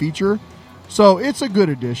time in the feature. So it's a good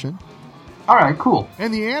addition. All right, cool.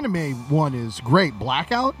 And the anime one is great.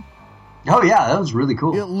 Blackout? Oh yeah, that was really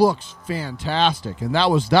cool. It looks fantastic, and that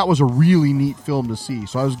was a really neat film to see.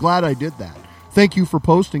 So I was glad I did that. Thank you for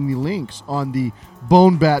posting the links on the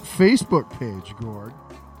BONEBAT Facebook page, Gord.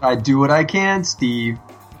 I do what I can, Steve.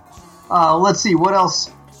 Let's see, what else?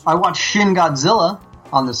 I watched Shin Godzilla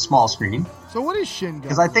on this small screen. So what is Shin Godzilla?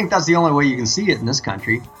 Because I think that's the only way you can see it in this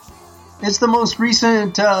country. It's the most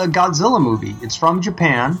recent Godzilla movie. It's from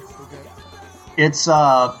Japan. Okay. It's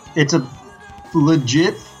a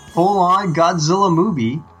legit, full-on Godzilla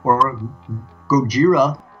movie, or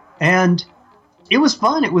Gojira, and it was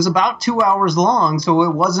fun. It was about 2 hours long, so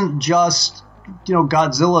it wasn't just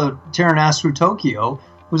Godzilla tearing ass through Tokyo.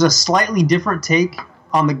 It was a slightly different take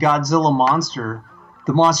on the Godzilla monster,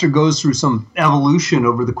 the monster goes through some evolution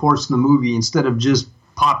over the course of the movie instead of just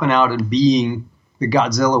popping out and being the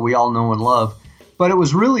Godzilla we all know and love. But it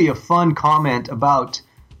was really a fun comment about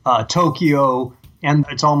Tokyo and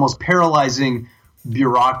its almost paralyzing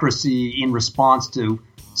bureaucracy in response to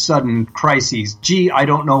sudden crises. Gee, I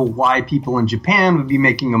don't know why people in Japan would be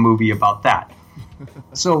making a movie about that.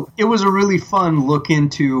 So it was a really fun look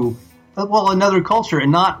into, another culture,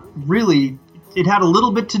 and not really, it had a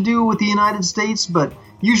little bit to do with the United States, but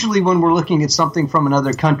usually when we're looking at something from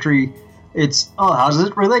another country, it's, how does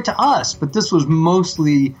it relate to us? But this was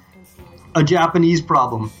mostly a Japanese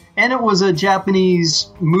problem. And it was a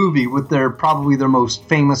Japanese movie with probably their most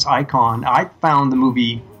famous icon. I found the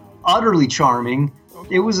movie utterly charming.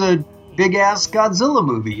 It was a big-ass Godzilla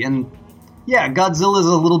movie. And yeah, Godzilla is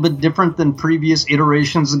a little bit different than previous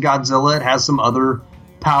iterations of Godzilla. It has some other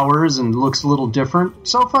powers and looks a little different.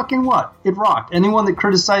 So fucking what? It rocked. Anyone that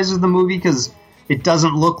criticizes the movie because it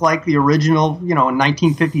doesn't look like the original,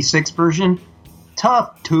 1956 version,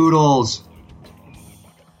 tough toodles.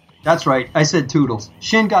 That's right. I said toodles.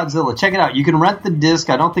 Shin Godzilla. Check it out. You can rent the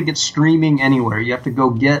disc. I don't think it's streaming anywhere. You have to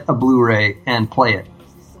go get a Blu-ray and play it.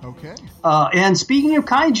 Okay. And speaking of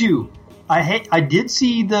kaiju, I did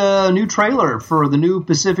see the new trailer for the new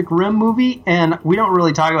Pacific Rim movie, and we don't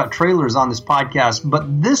really talk about trailers on this podcast,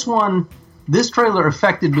 but this trailer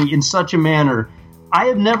affected me in such a manner. I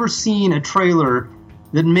have never seen a trailer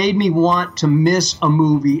that made me want to miss a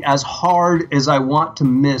movie as hard as I want to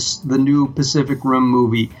miss the new Pacific Rim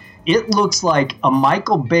movie. It looks like a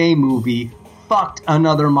Michael Bay movie fucked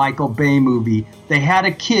another Michael Bay movie. They had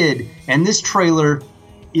a kid, and this trailer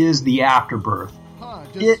is the afterbirth.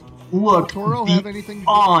 It looked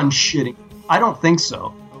beyond shitting. I don't think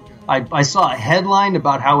so. Okay. I saw a headline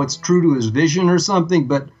about how it's true to his vision or something,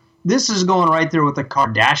 but this is going right there with the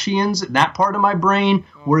Kardashians, that part of my brain,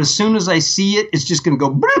 where as soon as I see it, it's just going to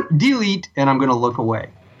go bloop, delete, and I'm going to look away.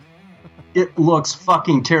 It looks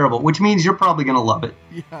fucking terrible, which means you're probably going to love it.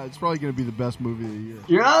 Yeah, it's probably going to be the best movie of the year.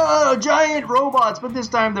 Yeah, giant robots, but this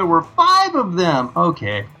time there were 5 of them.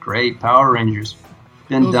 Okay, great. Power Rangers.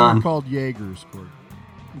 Been Those done. Are called Jaegers.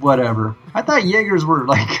 Whatever. I thought Jaegers were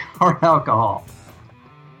like hard alcohol.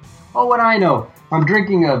 Oh, what I know. I'm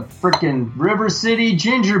drinking a frickin' River City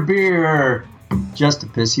ginger beer just to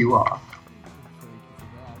piss you off.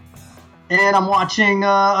 And I'm watching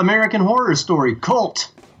American Horror Story,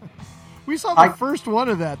 Cult. We saw the first one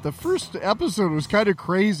of that. The first episode was kind of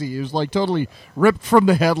crazy. It was like totally ripped from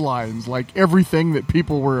the headlines, like everything that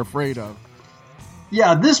people were afraid of.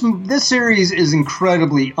 Yeah, this series is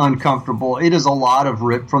incredibly uncomfortable. It is a lot of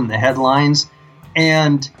rip from the headlines.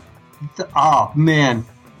 And, man,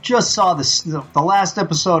 just saw this. The last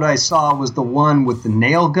episode I saw was the one with the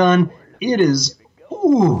nail gun. It is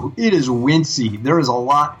wincy. There is a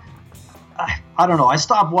lot. I don't know. I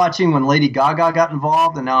stopped watching when Lady Gaga got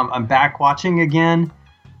involved, and now I'm back watching again.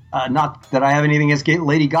 Not that I have anything against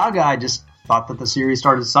Lady Gaga. I just thought that the series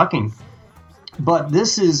started sucking. But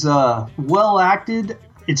this is well acted.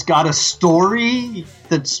 It's got a story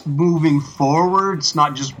that's moving forward. It's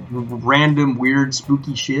not just random, weird,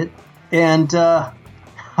 spooky shit. And I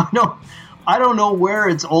don't know where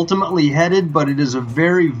it's ultimately headed, but it is a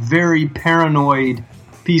very, very paranoid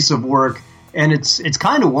piece of work. And it's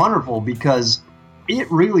kind of wonderful because it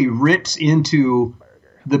really rips into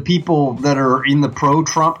the people that are in the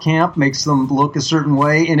pro-Trump camp, makes them look a certain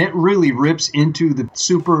way, and it really rips into the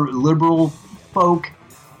super liberal folk.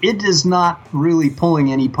 It is not really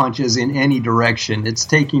pulling any punches in any direction. It's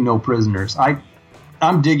taking no prisoners.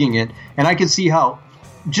 I'm digging it, and I can see how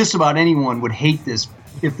just about anyone would hate this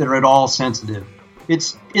if they're at all sensitive.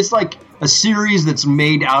 It's like a series that's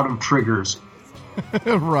made out of triggers.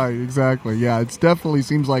 Right, exactly. Yeah, it definitely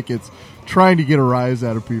seems like it's trying to get a rise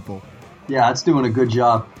out of people. Yeah, it's doing a good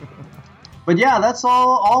job. But yeah, that's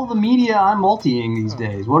all the media I'm multiing these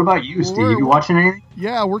days. What about you, Steve? You watching anything?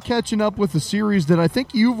 Yeah, we're catching up with a series that I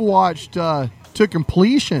think you've watched to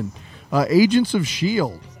completion, Agents of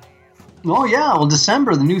S.H.I.E.L.D. Oh yeah, well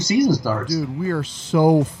December, the new season starts. Dude, we are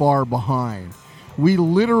so far behind. We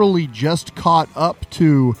literally just caught up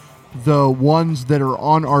to the ones that are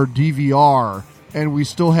on our DVR, and we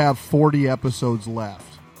still have 40 episodes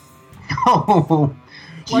left. Oh,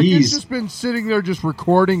 geez. Like, it's just been sitting there just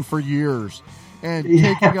recording for years and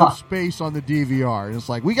taking up space on the DVR. And it's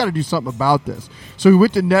like, we got to do something about this. So we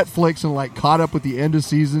went to Netflix and, like, caught up with the end of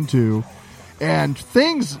season 2. And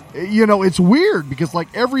things, it's weird because, like,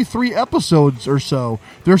 every 3 episodes or so,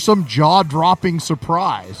 there's some jaw-dropping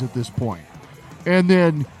surprise at this point. And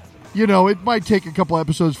then, it might take a couple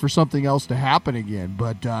episodes for something else to happen again.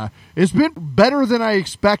 But it's been better than I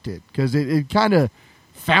expected because it kind of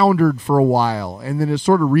foundered for a while, and then it's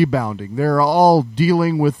sort of rebounding. They're all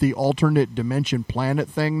dealing with the alternate dimension planet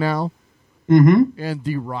thing now, and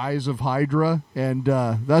the rise of Hydra, and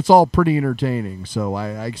that's all pretty entertaining, so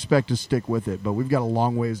I expect to stick with it, but we've got a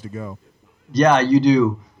long ways to go. Yeah, you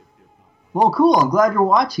do. Well, cool. I'm glad you're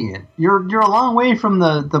watching it. You're a long way from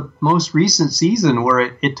the most recent season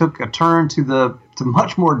where it took a turn to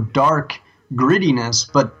much more dark grittiness,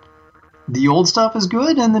 but the old stuff is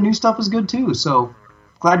good and the new stuff is good too, so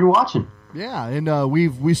glad you're watching. Yeah, and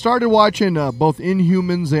we started watching both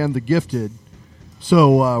Inhumans and The Gifted,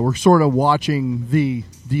 so we're sort of watching the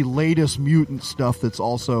latest mutant stuff that's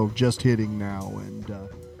also just hitting now,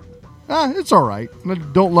 and it's all right.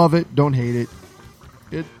 Don't love it, don't hate it.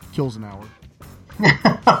 It kills an hour.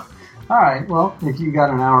 All right, well, if you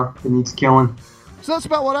got an hour, it needs killing. So that's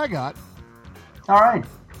about what I got. All right.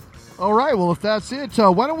 All right, well, if that's it,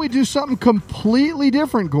 why don't we do something completely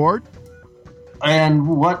different, Gord? And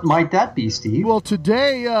what might that be, Steve? Well,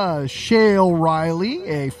 today, Shale Riley,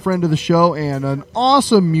 a friend of the show and an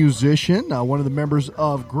awesome musician, one of the members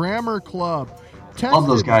of Grammar Club, love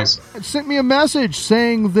those guys, sent me a message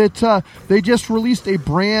saying that they just released a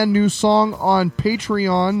brand new song on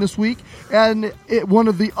Patreon this week, and one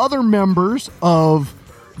of the other members of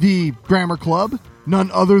the Grammar Club,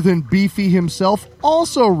 none other than Beefy himself,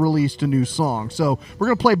 also released a new song. So we're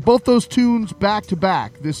going to play both those tunes back to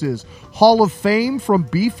back. This is Hall of Fame from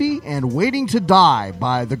Beefy and Waiting to Die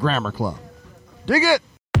by the Grammar Club. Dig it!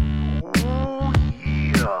 Oh,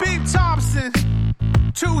 yeah. Big Thompson,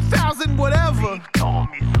 2000 whatever,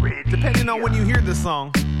 depending on when you hear the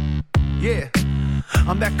song. Yeah.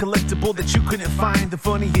 I'm that collectible that you couldn't find. The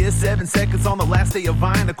funny is 7 seconds on the last day of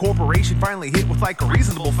Vine. A corporation finally hit with like a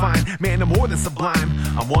reasonable fine. Man, I'm more than sublime.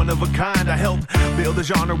 I'm one of a kind. I helped build a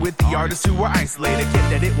genre with the artists who were isolated.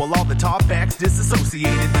 Kept at it while all the top acts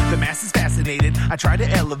disassociated. The masses fascinated. I try to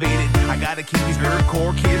elevate it. I gotta keep these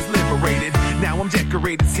nerdcore kids liberated. Now I'm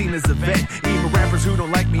decorated, seen as a vet. Even rappers who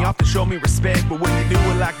don't like me often show me respect. But when you do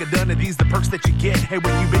it like I done it, these the perks that you get. Hey,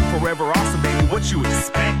 when you've been forever awesome, baby, what you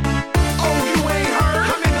expect? Oh, you ain't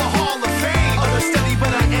heard? I'm in the Hall of Fame. Understudy,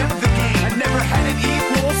 but I am the game. I never had an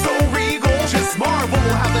equal, so regal. Just marvel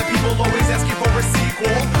how the people always asking for a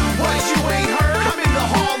sequel. What, you ain't heard? I'm in the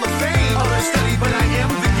Hall of Fame. Understudy, but I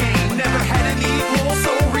am the game. Never had an equal,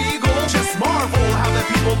 so regal. Just marvel how the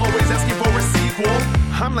people always asking for a sequel.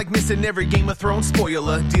 I'm like missing every Game of Thrones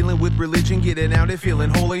spoiler. Dealing with religion, getting out and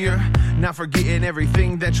feeling holier. Not forgetting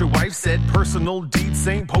everything that your wife said. Personal deeds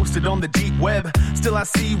ain't posted on the deep web. Still I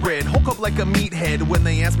see red, Hulk up like a meathead. When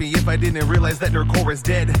they ask me if I didn't realize that nerdcore is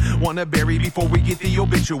dead. Wanna bury before we get the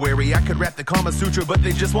obituary. I could rap the Kama Sutra, but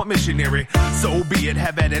they just want missionary. So be it,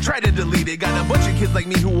 have at it, try to delete it. Got a bunch of kids like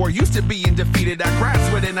me who are used to being defeated. I cried,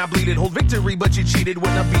 sweat, and I bleeded. Hold victory, but you cheated.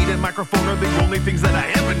 When I beat a microphone are the only things that I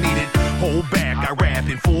ever needed. Hold back, I rap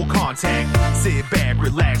in full contact. Sit back,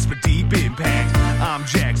 relax for deep impact. I'm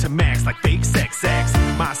jacked to max like fake sex acts.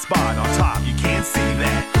 My spot on top, you can't see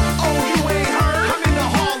that. Oh, you ain't heard? I'm in the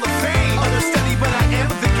Hall of Fame. Understudy, but I am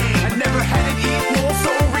the game. I never had an equal,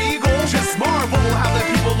 so regal. Just marvel how the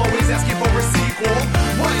people always asking for a sequel.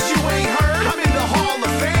 What, you ain't heard? I'm in the Hall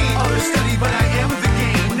of Fame. Understudy, but I am the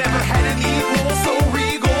game. Never had an equal, so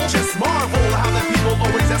regal. Just marvel how the people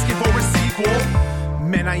always asking for a sequel.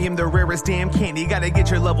 Man, I am the rarest damn candy. Gotta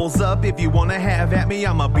get your levels up if you wanna have at me.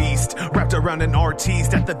 I'm a beast, wrapped around an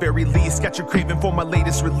artiste at the very least. Got your craving for my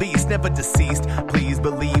latest release, never deceased. Please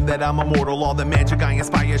believe that I'm immortal. All the magic I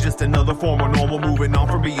inspire is just another form of normal. Moving on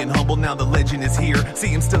from being humble, now the legend is here. See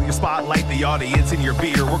him steal your spotlight, the audience in your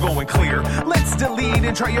beer. We're going clear. Let's delete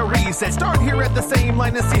and try a reset. Start here at the same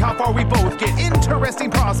line and see how far we both get.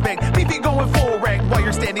 Interesting prospect. Beefy going full wreck while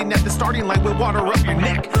you're standing at the starting line with water up your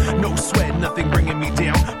neck. No sweat, nothing bringing me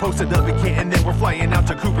down. Posted up again, and then we're flying out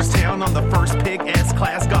to Cooperstown on the first pick,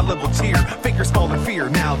 S-Class, got level tier. Fingers fall in fear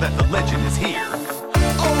now that the legend is here.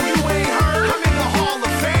 Oh, you ain't heard? I'm in the Hall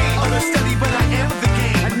of Fame. Understudy, but I am the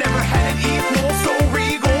game. I never had an equal, so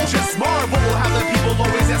regal. Just marvel how the people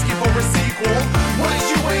always asking for a sequel. What,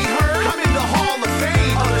 you ain't heard? I'm in the Hall of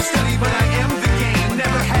Fame. Understudy, but I am the game.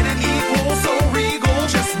 Never had an equal, so regal.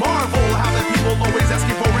 Just marvel how the people always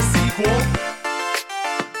asking for a sequel.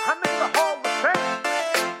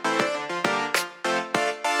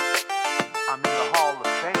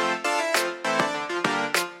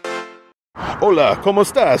 Hola, ¿cómo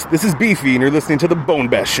estás? This is Beefy, and you're listening to the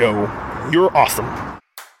BONEBAT Show. You're awesome.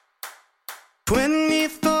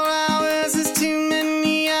 24 hours is too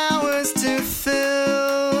many hours to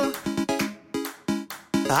fill.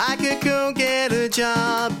 I could go get a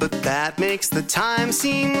job, but that makes the time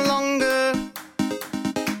seem longer.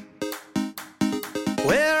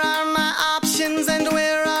 Where are my options and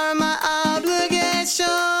where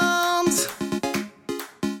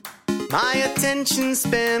attention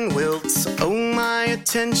span wilts. Oh, my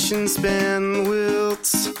attention span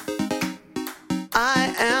wilts.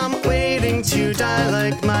 I am waiting to die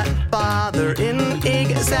like my father, in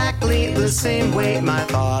exactly the same way my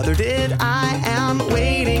father did. I am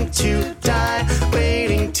waiting to die,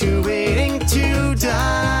 waiting to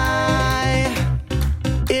die.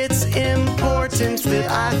 It's important that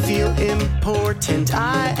I feel important.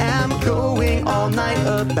 I am going all night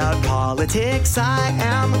about politics. I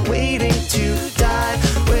am waiting to die,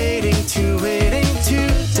 waiting to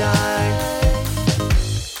die.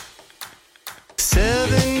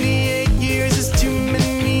 78 years is too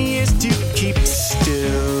many years to keep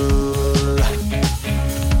still.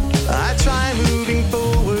 I try moving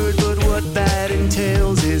forward, but what that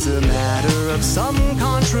entails is a matter of some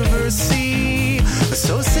controversy.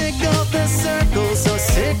 So sick of the circle, so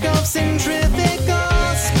sick of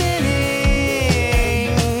centrifugal spinning.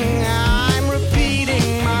 I'm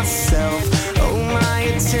repeating myself. Oh, my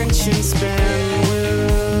attention span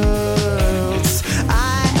wilts.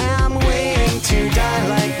 I am waiting to die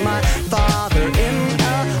like my father in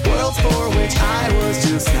a world for which I was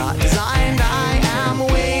just not designed. I am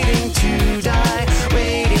waiting to die,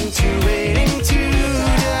 waiting to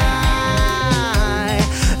die.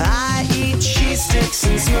 I eat cheese sticks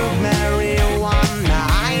and smoke marijuana.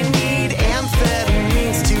 I need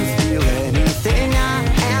amphetamines to feel anything. I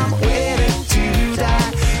am waiting to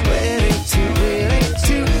die, waiting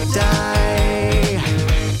to die.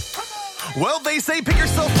 Well, they say pick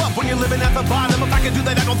yourself up when you're living at the bottom. If I could do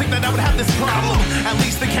that, I don't think that I would have this problem. At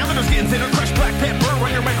least the calendar's getting thinner. Crushed black pepper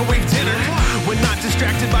on your microwave dinner. When not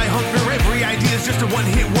distracted by hunger, every idea is just a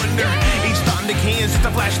one-hit wonder. Each thought in the can is just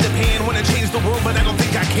a flash in the pan. Wanna change the world, but I don't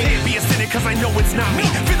think I can. Be a cynic, cause I know it's not me.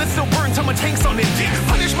 Feeling still burned till my tank's on empty.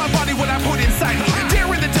 Punish my body what I put inside me.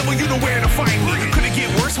 Daring the devil, you know where to find me. Could it get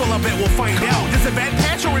worse? Well, I bet we'll find out. Is it a bad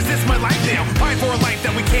patch or is this my life now? Fight for a life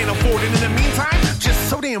that we can't afford. And in the meantime, just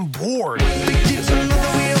so damn bored.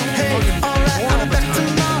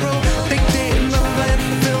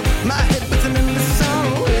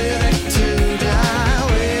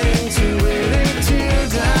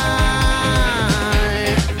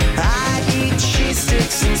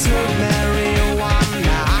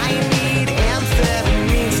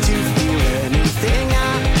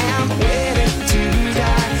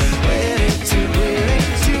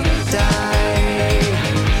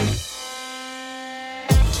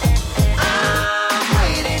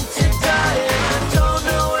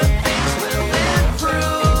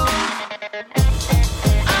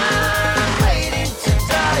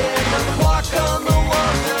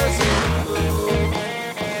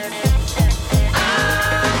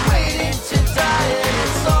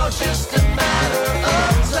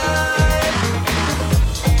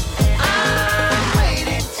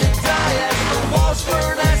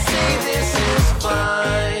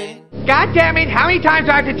 God damn it, how many times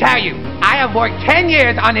do I have to tell you? I have worked 10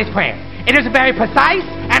 years on this plan. It is a very precise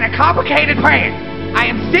and a complicated plan. I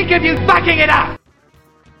am sick of you fucking it up.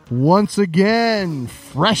 Once again,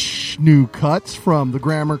 fresh new cuts from the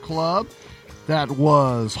Grammar Club. That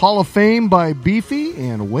was Hall of Fame by Beefy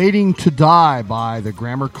and Waiting to Die by the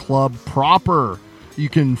Grammar Club proper. You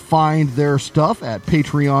can find their stuff at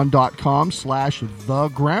patreon.com/The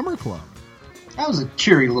Grammar Club. That was a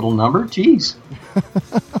cheery little number. Jeez.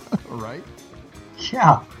 Right?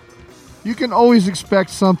 Yeah. You can always expect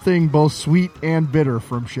something both sweet and bitter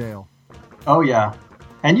from Shale. Oh, yeah.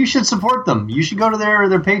 And you should support them. You should go to their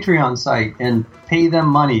Patreon site and pay them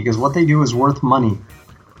money, because what they do is worth money.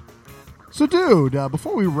 So, dude,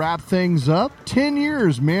 before we wrap things up, 10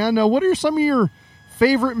 years, man. What are some of your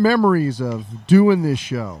favorite memories of doing this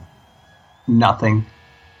show? Nothing.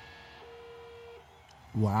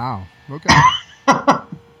 Wow. Okay.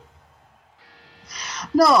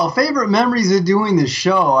 No, favorite memories of doing this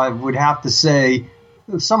show, I would have to say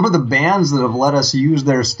some of the bands that have let us use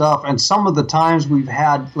their stuff, and some of the times we've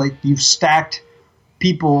had, like, you've stacked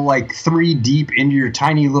people like 3 deep into your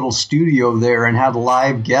tiny little studio there and had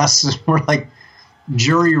live guests, and we're like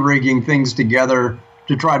jury rigging things together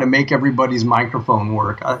to try to make everybody's microphone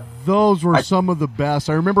work. Those were some of the best.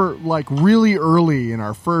 I remember, like, really early in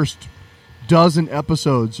our first dozen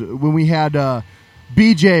episodes when we had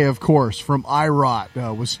BJ, of course, from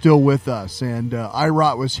IROT was still with us, and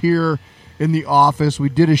IROT was here in the office. We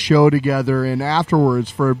did a show together, and afterwards,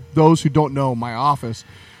 for those who don't know my office,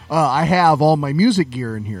 I have all my music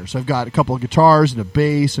gear in here. So I've got a couple of guitars and a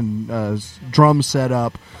bass and drum set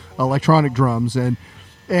up, electronic drums, and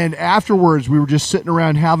afterwards we were just sitting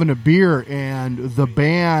around having a beer, and the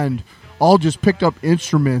band all just picked up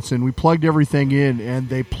instruments, and we plugged everything in, and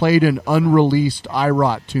they played an unreleased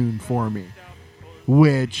IROT tune for me,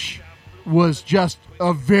 which was just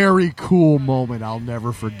a very cool moment I'll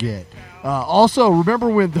never forget. Also, remember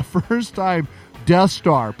when the first time Death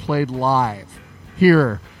Star played live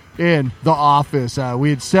here in the office? We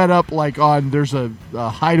had set up there's a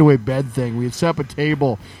hideaway bed thing. We had set up a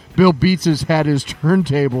table. Bill Beats had his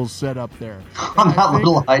turntables set up there. On that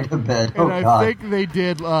little hideaway bed. Oh, and God. I think they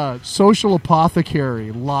did Social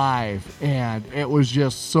Apothecary live, and it was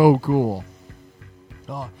just so cool.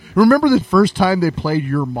 Remember the first time they played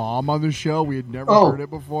Your Mom on the show? We had never heard it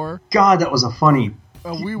before. God, that was a funny.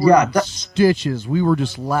 We were in stitches. We were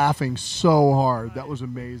just laughing so hard. That was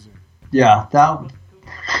amazing. Yeah,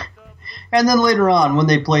 and then later on, when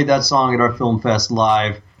they played that song at our Film Fest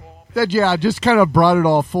live, just kind of brought it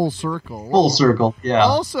all full circle. Full circle, yeah.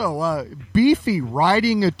 Also, Beefy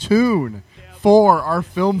writing a tune for our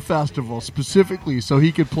film festival specifically so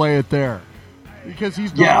he could play it there, because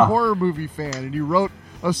he's not a horror movie fan, and he wrote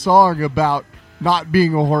a song about not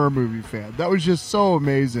being a horror movie fan. That was just so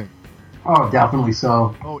amazing. Oh, definitely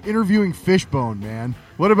so. Oh, interviewing Fishbone, man.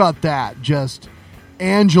 What about that? Just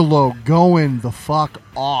Angelo going the fuck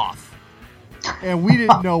off. And we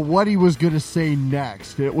didn't know what he was going to say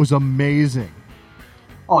next. It was amazing.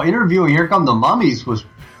 Oh, interviewing Here Come the Mummies was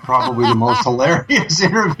probably the most hilarious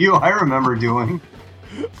interview I remember doing.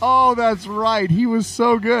 Oh, that's right. He was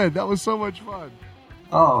so good. That was so much fun.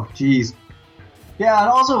 Oh, geez. Yeah, and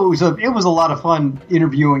also it was a lot of fun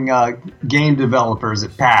interviewing game developers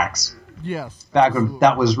at PAX. Yes. Back when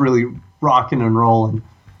that was really rocking and rolling.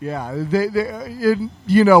 Yeah, when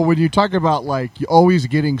you talk about always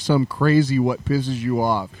getting some crazy what pisses you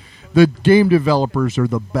off, the game developers are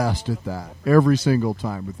the best at that every single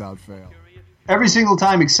time without fail. Every single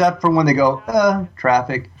time except for when they go,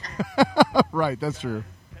 traffic. Right, that's true.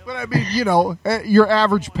 But I mean, your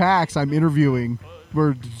average PAX I'm interviewing,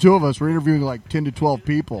 where the two of us were interviewing 10 to 12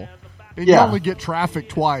 people, and you only get traffic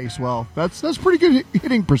twice. Well, that's pretty good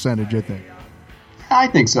hitting percentage, I think. I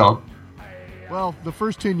think so. Well, the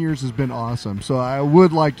first 10 years has been awesome, so I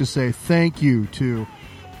would like to say thank you to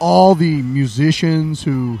all the musicians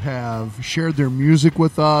who have shared their music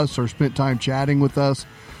with us or spent time chatting with us,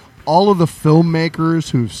 all of the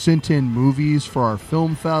filmmakers who've sent in movies for our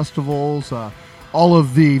film festivals, all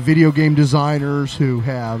of the video game designers who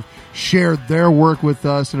have shared their work with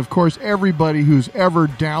us, and of course everybody who's ever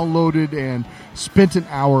downloaded and spent an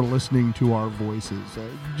hour listening to our voices.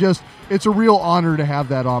 It's a real honor to have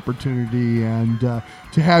that opportunity, and to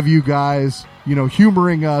have you guys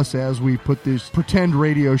humoring us as we put this pretend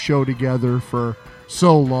radio show together for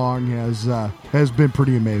so long has been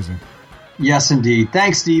pretty amazing. Yes, indeed.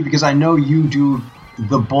 Thanks, Steve, because I know you do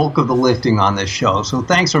the bulk of the lifting on this show, so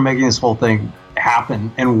thanks for making this whole thing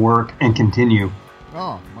happen and work and continue.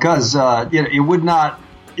 Because it would not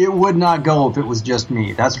go if it was just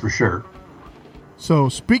me, that's for sure. So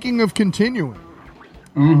speaking of continuing,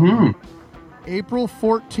 April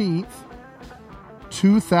 14th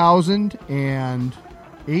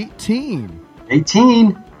 2018,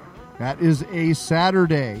 that is a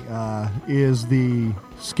Saturday, is the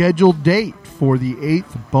scheduled date for the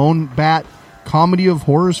 8th BONEBAT Comedy of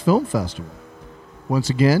Horrors Film Festival. Once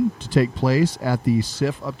again, to take place at the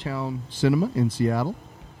SIF Uptown Cinema in Seattle.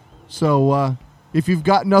 So, if you've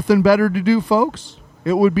got nothing better to do, folks,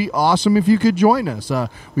 it would be awesome if you could join us.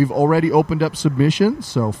 We've already opened up submissions,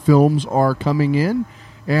 so films are coming in,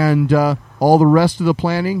 and all the rest of the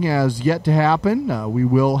planning has yet to happen. We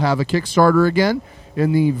will have a Kickstarter again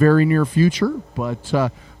in the very near future, but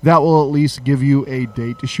that will at least give you a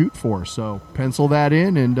date to shoot for. So pencil that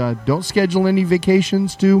in, and don't schedule any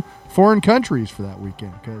vacations to foreign countries for that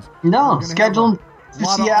weekend, because schedule a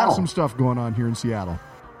lot Seattle. of awesome stuff going on here in Seattle.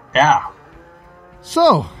 Yeah.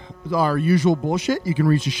 So, our usual bullshit, you can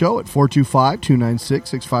reach the show at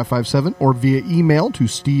 425-296-6557 or via email to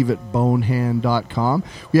steve@bonehand.com.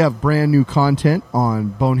 We have brand new content on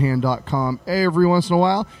bonehand.com every once in a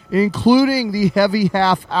while, including the heavy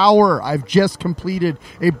half hour. I've just completed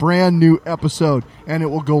a brand new episode, and it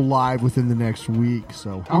will go live within the next week.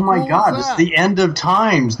 So, oh my God, it's the end of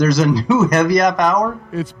times. There's a new heavy half hour?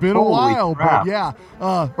 It's been a while, crap. But yeah,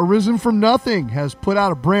 Arisen from Nothing has put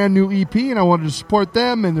out a brand new EP, and I wanted to support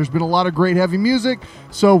them, and there's been a lot of great heavy music,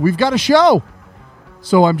 so we've got a show.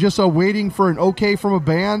 So I'm just waiting for an okay from a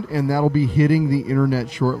band, and that'll be hitting the internet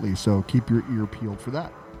shortly, so keep your ear peeled for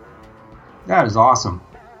that. That is awesome.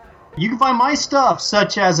 You can find my stuff,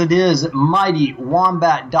 such as it is, at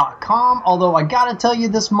MightyWombat.com, although I gotta tell you,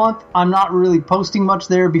 this month I'm not really posting much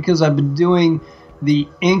there because I've been doing the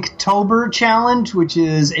Inktober challenge, which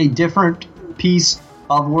is a different piece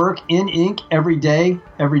of work in ink every day.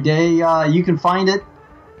 You can find it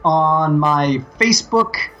on my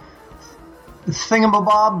Facebook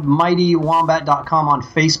thingamabob, mightywombat.com on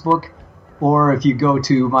Facebook, or if you go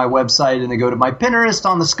to my website and they go to my Pinterest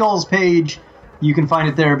on the Skulls page, you can find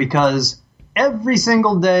it there, because every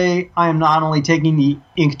single day I am not only taking the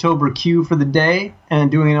Inktober cue for the day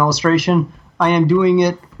and doing an illustration, I am doing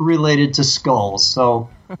it related to skulls. So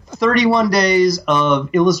 31 days of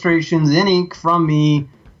illustrations in ink from me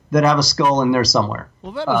that have a skull in there somewhere.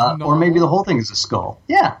 Well, that is or maybe the whole thing is a skull.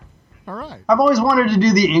 Yeah. All right. I've always wanted to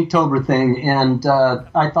do the Inktober thing, and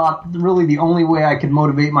I thought really the only way I could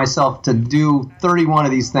motivate myself to do 31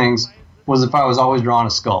 of these things was if I was always drawing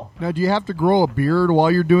a skull. Now, do you have to grow a beard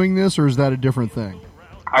while you're doing this, or is that a different thing?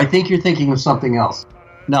 I think you're thinking of something else.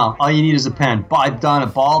 No, all you need is a pen. I've done a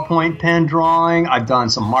ballpoint pen drawing. I've done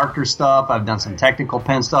some marker stuff. I've done some technical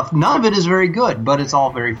pen stuff. None of it is very good, but it's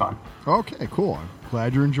all very fun. Okay, cool. I'm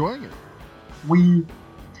glad you're enjoying it.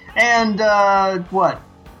 And what?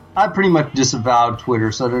 I pretty much disavowed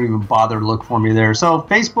Twitter, so don't even bother to look for me there. So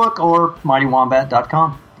Facebook or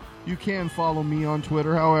mightywombat.com. You can follow me on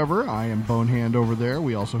Twitter, however. I am Bonehand over there.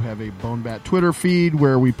 We also have a BoneBat Twitter feed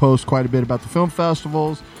where we post quite a bit about the film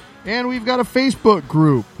festivals. And we've got a Facebook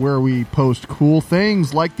group where we post cool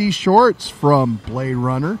things like these shorts from Blade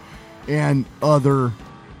Runner and other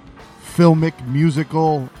filmic,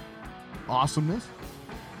 musical awesomeness.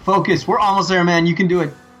 Focus. We're almost there, man. You can do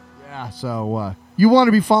it. Yeah, so you want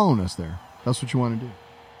to be following us there. That's what you want to do.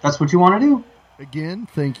 That's what you want to do. Again,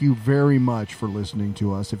 thank you very much for listening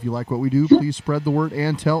to us. If you like what we do, please spread the word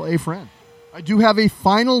and tell a friend. I do have a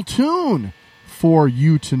final tune for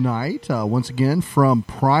you tonight. Once again, from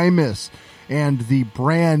Primus and the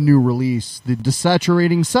brand new release, the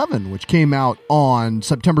Desaturating 7, which came out on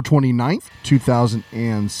September 29th,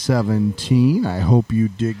 2017. I hope you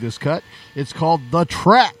dig this cut. It's called The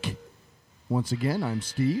Trek. Once again, I'm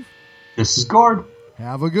Steve. This is Gord.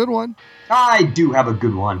 Have a good one. I do have a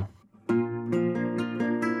good one.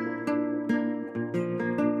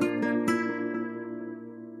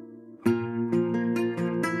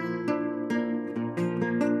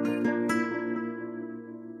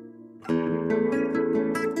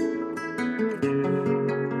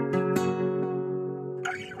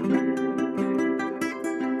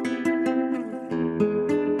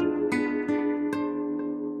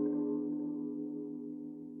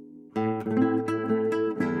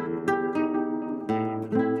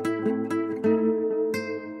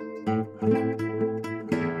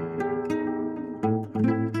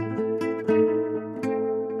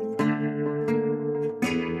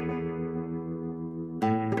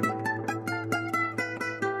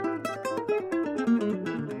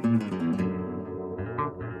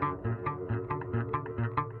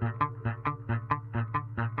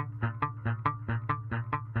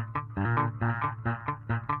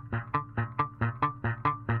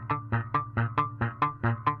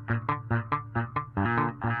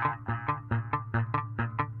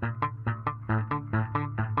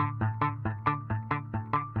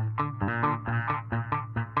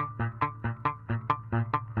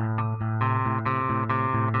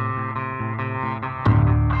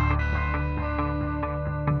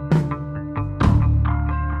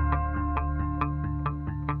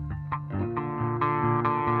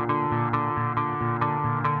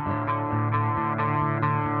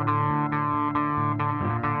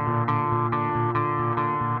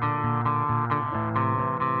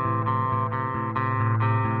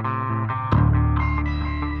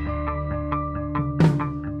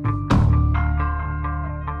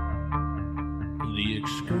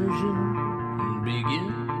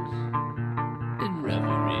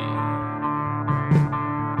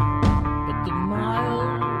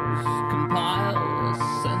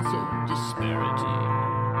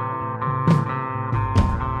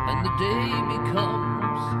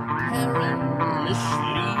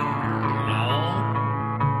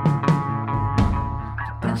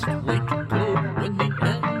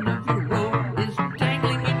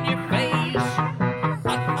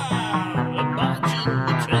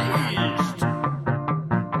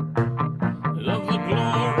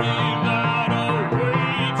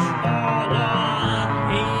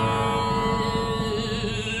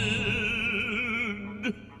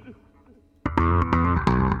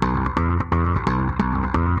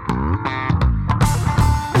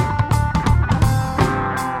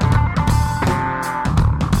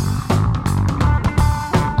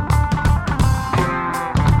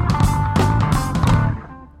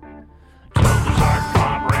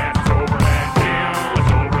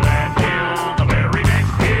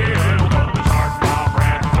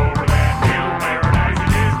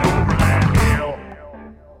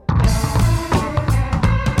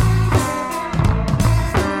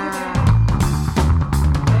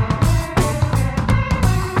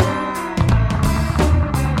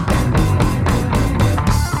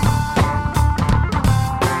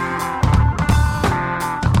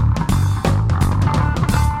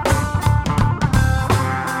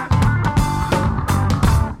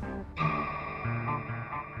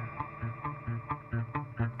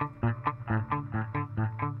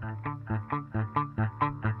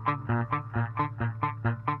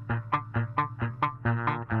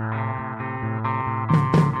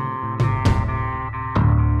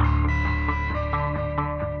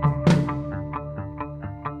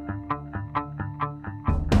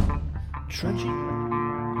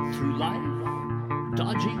 trudging through life,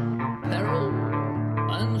 dodging peril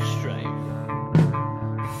and strife,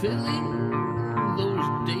 filling those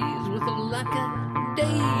days with a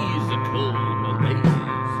lackadaisical malaise.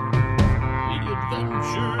 The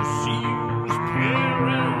adventure seems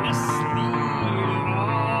perilously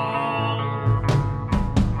long.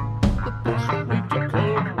 The best way to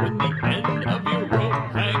cope when the end of your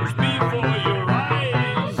rope hangs before your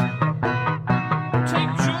eyes.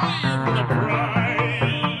 Take joy in the prize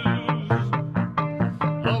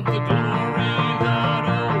of the glory that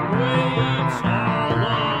awaits all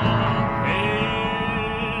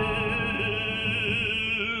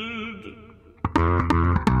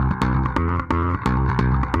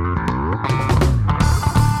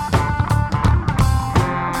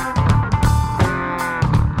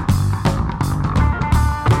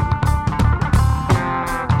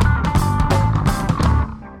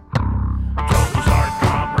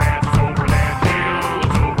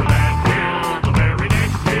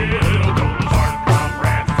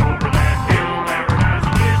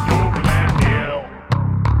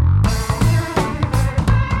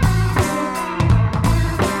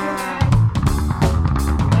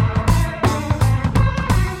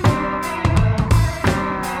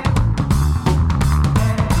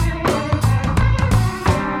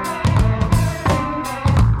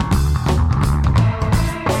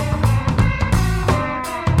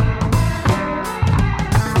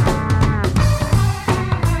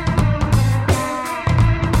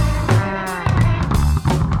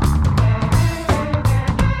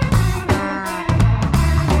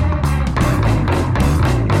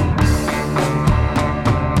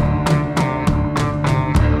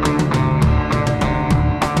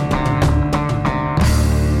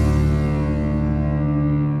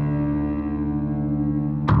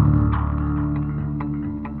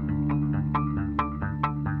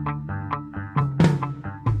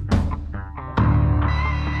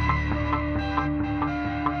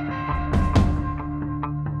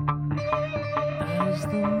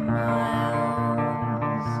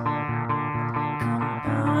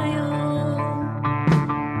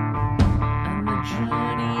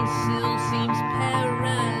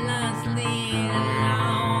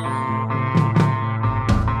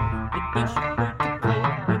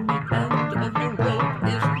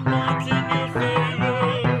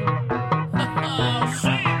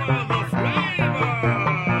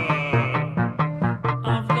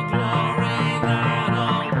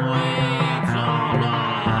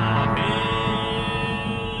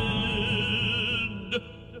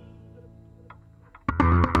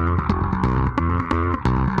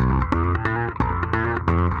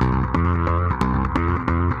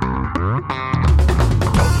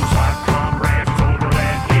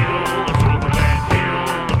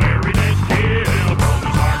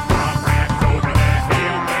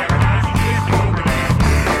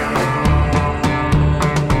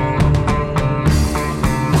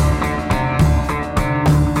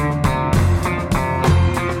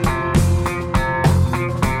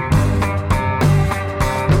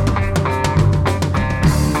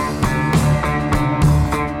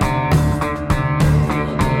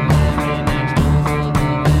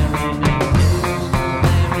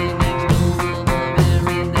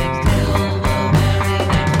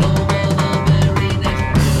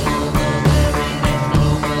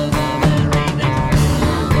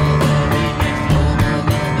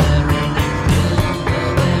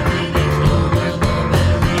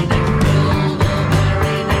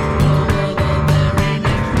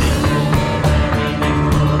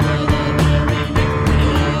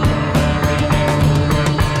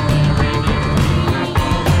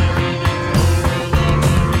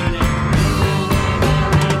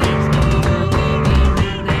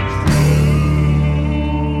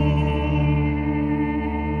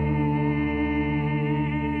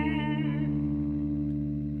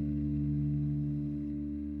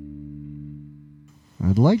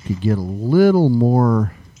I'd like to get a little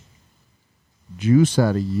more juice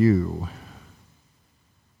out of you.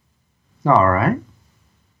 All right.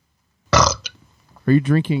 Are you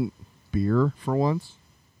drinking beer for once?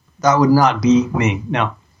 That would not be me,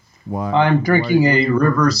 no. Why? I'm drinking a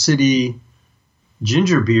River City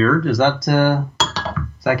ginger beer. Does that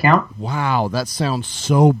count? Wow, that sounds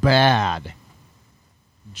so bad.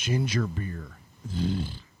 Ginger beer. You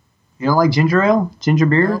don't like ginger ale? Ginger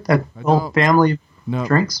beer? Nope, that whole family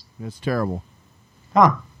drinks? It's terrible.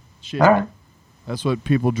 Huh. Shit. All right. That's what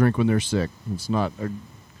people drink when they're sick. It's not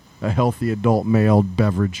a healthy adult male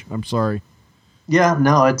beverage. I'm sorry. Yeah,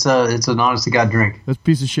 no, it's an honest to God drink. That's a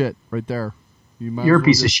piece of shit right there. You're a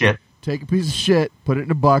piece of shit. Take a piece of shit, put it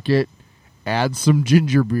in a bucket, add some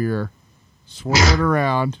ginger beer, swirl it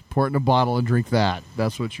around, pour it in a bottle, and drink that.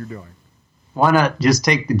 That's what you're doing. Why not just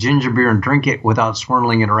take the ginger beer and drink it without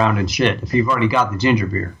swirling it around in shit if you've already got the ginger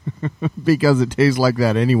beer? Because it tastes like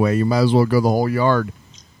that anyway. You might as well go the whole yard.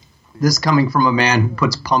 This coming from a man who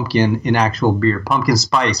puts pumpkin in actual beer. Pumpkin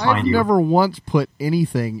spice, mind you. I've never once put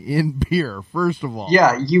anything in beer, first of all.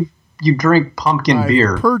 Yeah, you drink pumpkin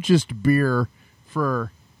beer. I've purchased beer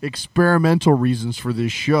for experimental reasons for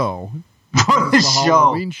this show. For the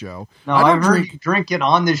Halloween show. No, I've heard you drink it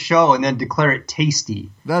on this show and then declare it tasty.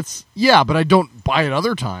 But I don't buy it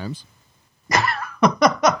other times.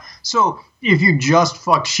 So, if you just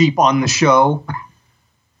fuck sheep on the show...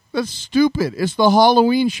 That's stupid. It's the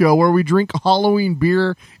Halloween show where we drink Halloween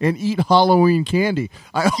beer and eat Halloween candy.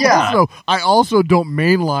 I also don't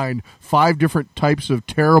mainline 5 different types of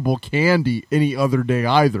terrible candy any other day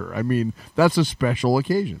either. I mean, that's a special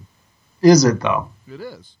occasion. Is it, though? It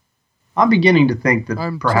is. I'm beginning to think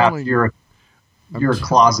that perhaps you're a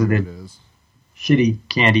closeted, shitty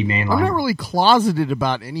candy mainline. I'm not really closeted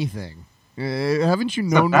about anything. Haven't you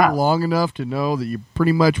known me long enough to know that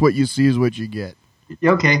pretty much what you see is what you get?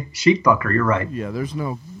 Okay, sheep fucker, you're right. Yeah,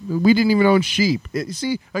 we didn't even own sheep.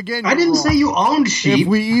 See, again, I didn't say you owned sheep.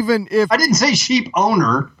 I didn't say sheep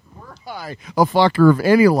owner. Were I a fucker of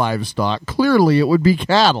any livestock, clearly it would be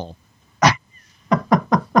cattle.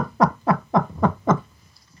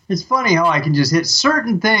 It's funny how I can just hit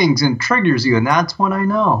certain things and triggers you, and that's when I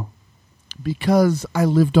know. Because I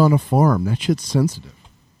lived on a farm. That shit's sensitive.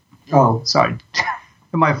 Oh, sorry.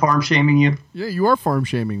 Am I farm shaming you? Yeah, you are farm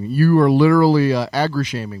shaming me. You are literally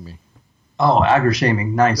agri-shaming me. Oh,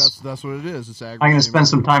 agri-shaming. Nice. That's what it is. It's agri-shaming. I'm going to spend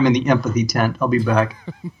some time in the empathy tent. I'll be back.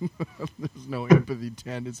 There's no empathy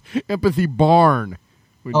tent. It's empathy barn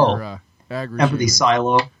when you're agri-shaming. Empathy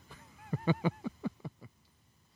silo.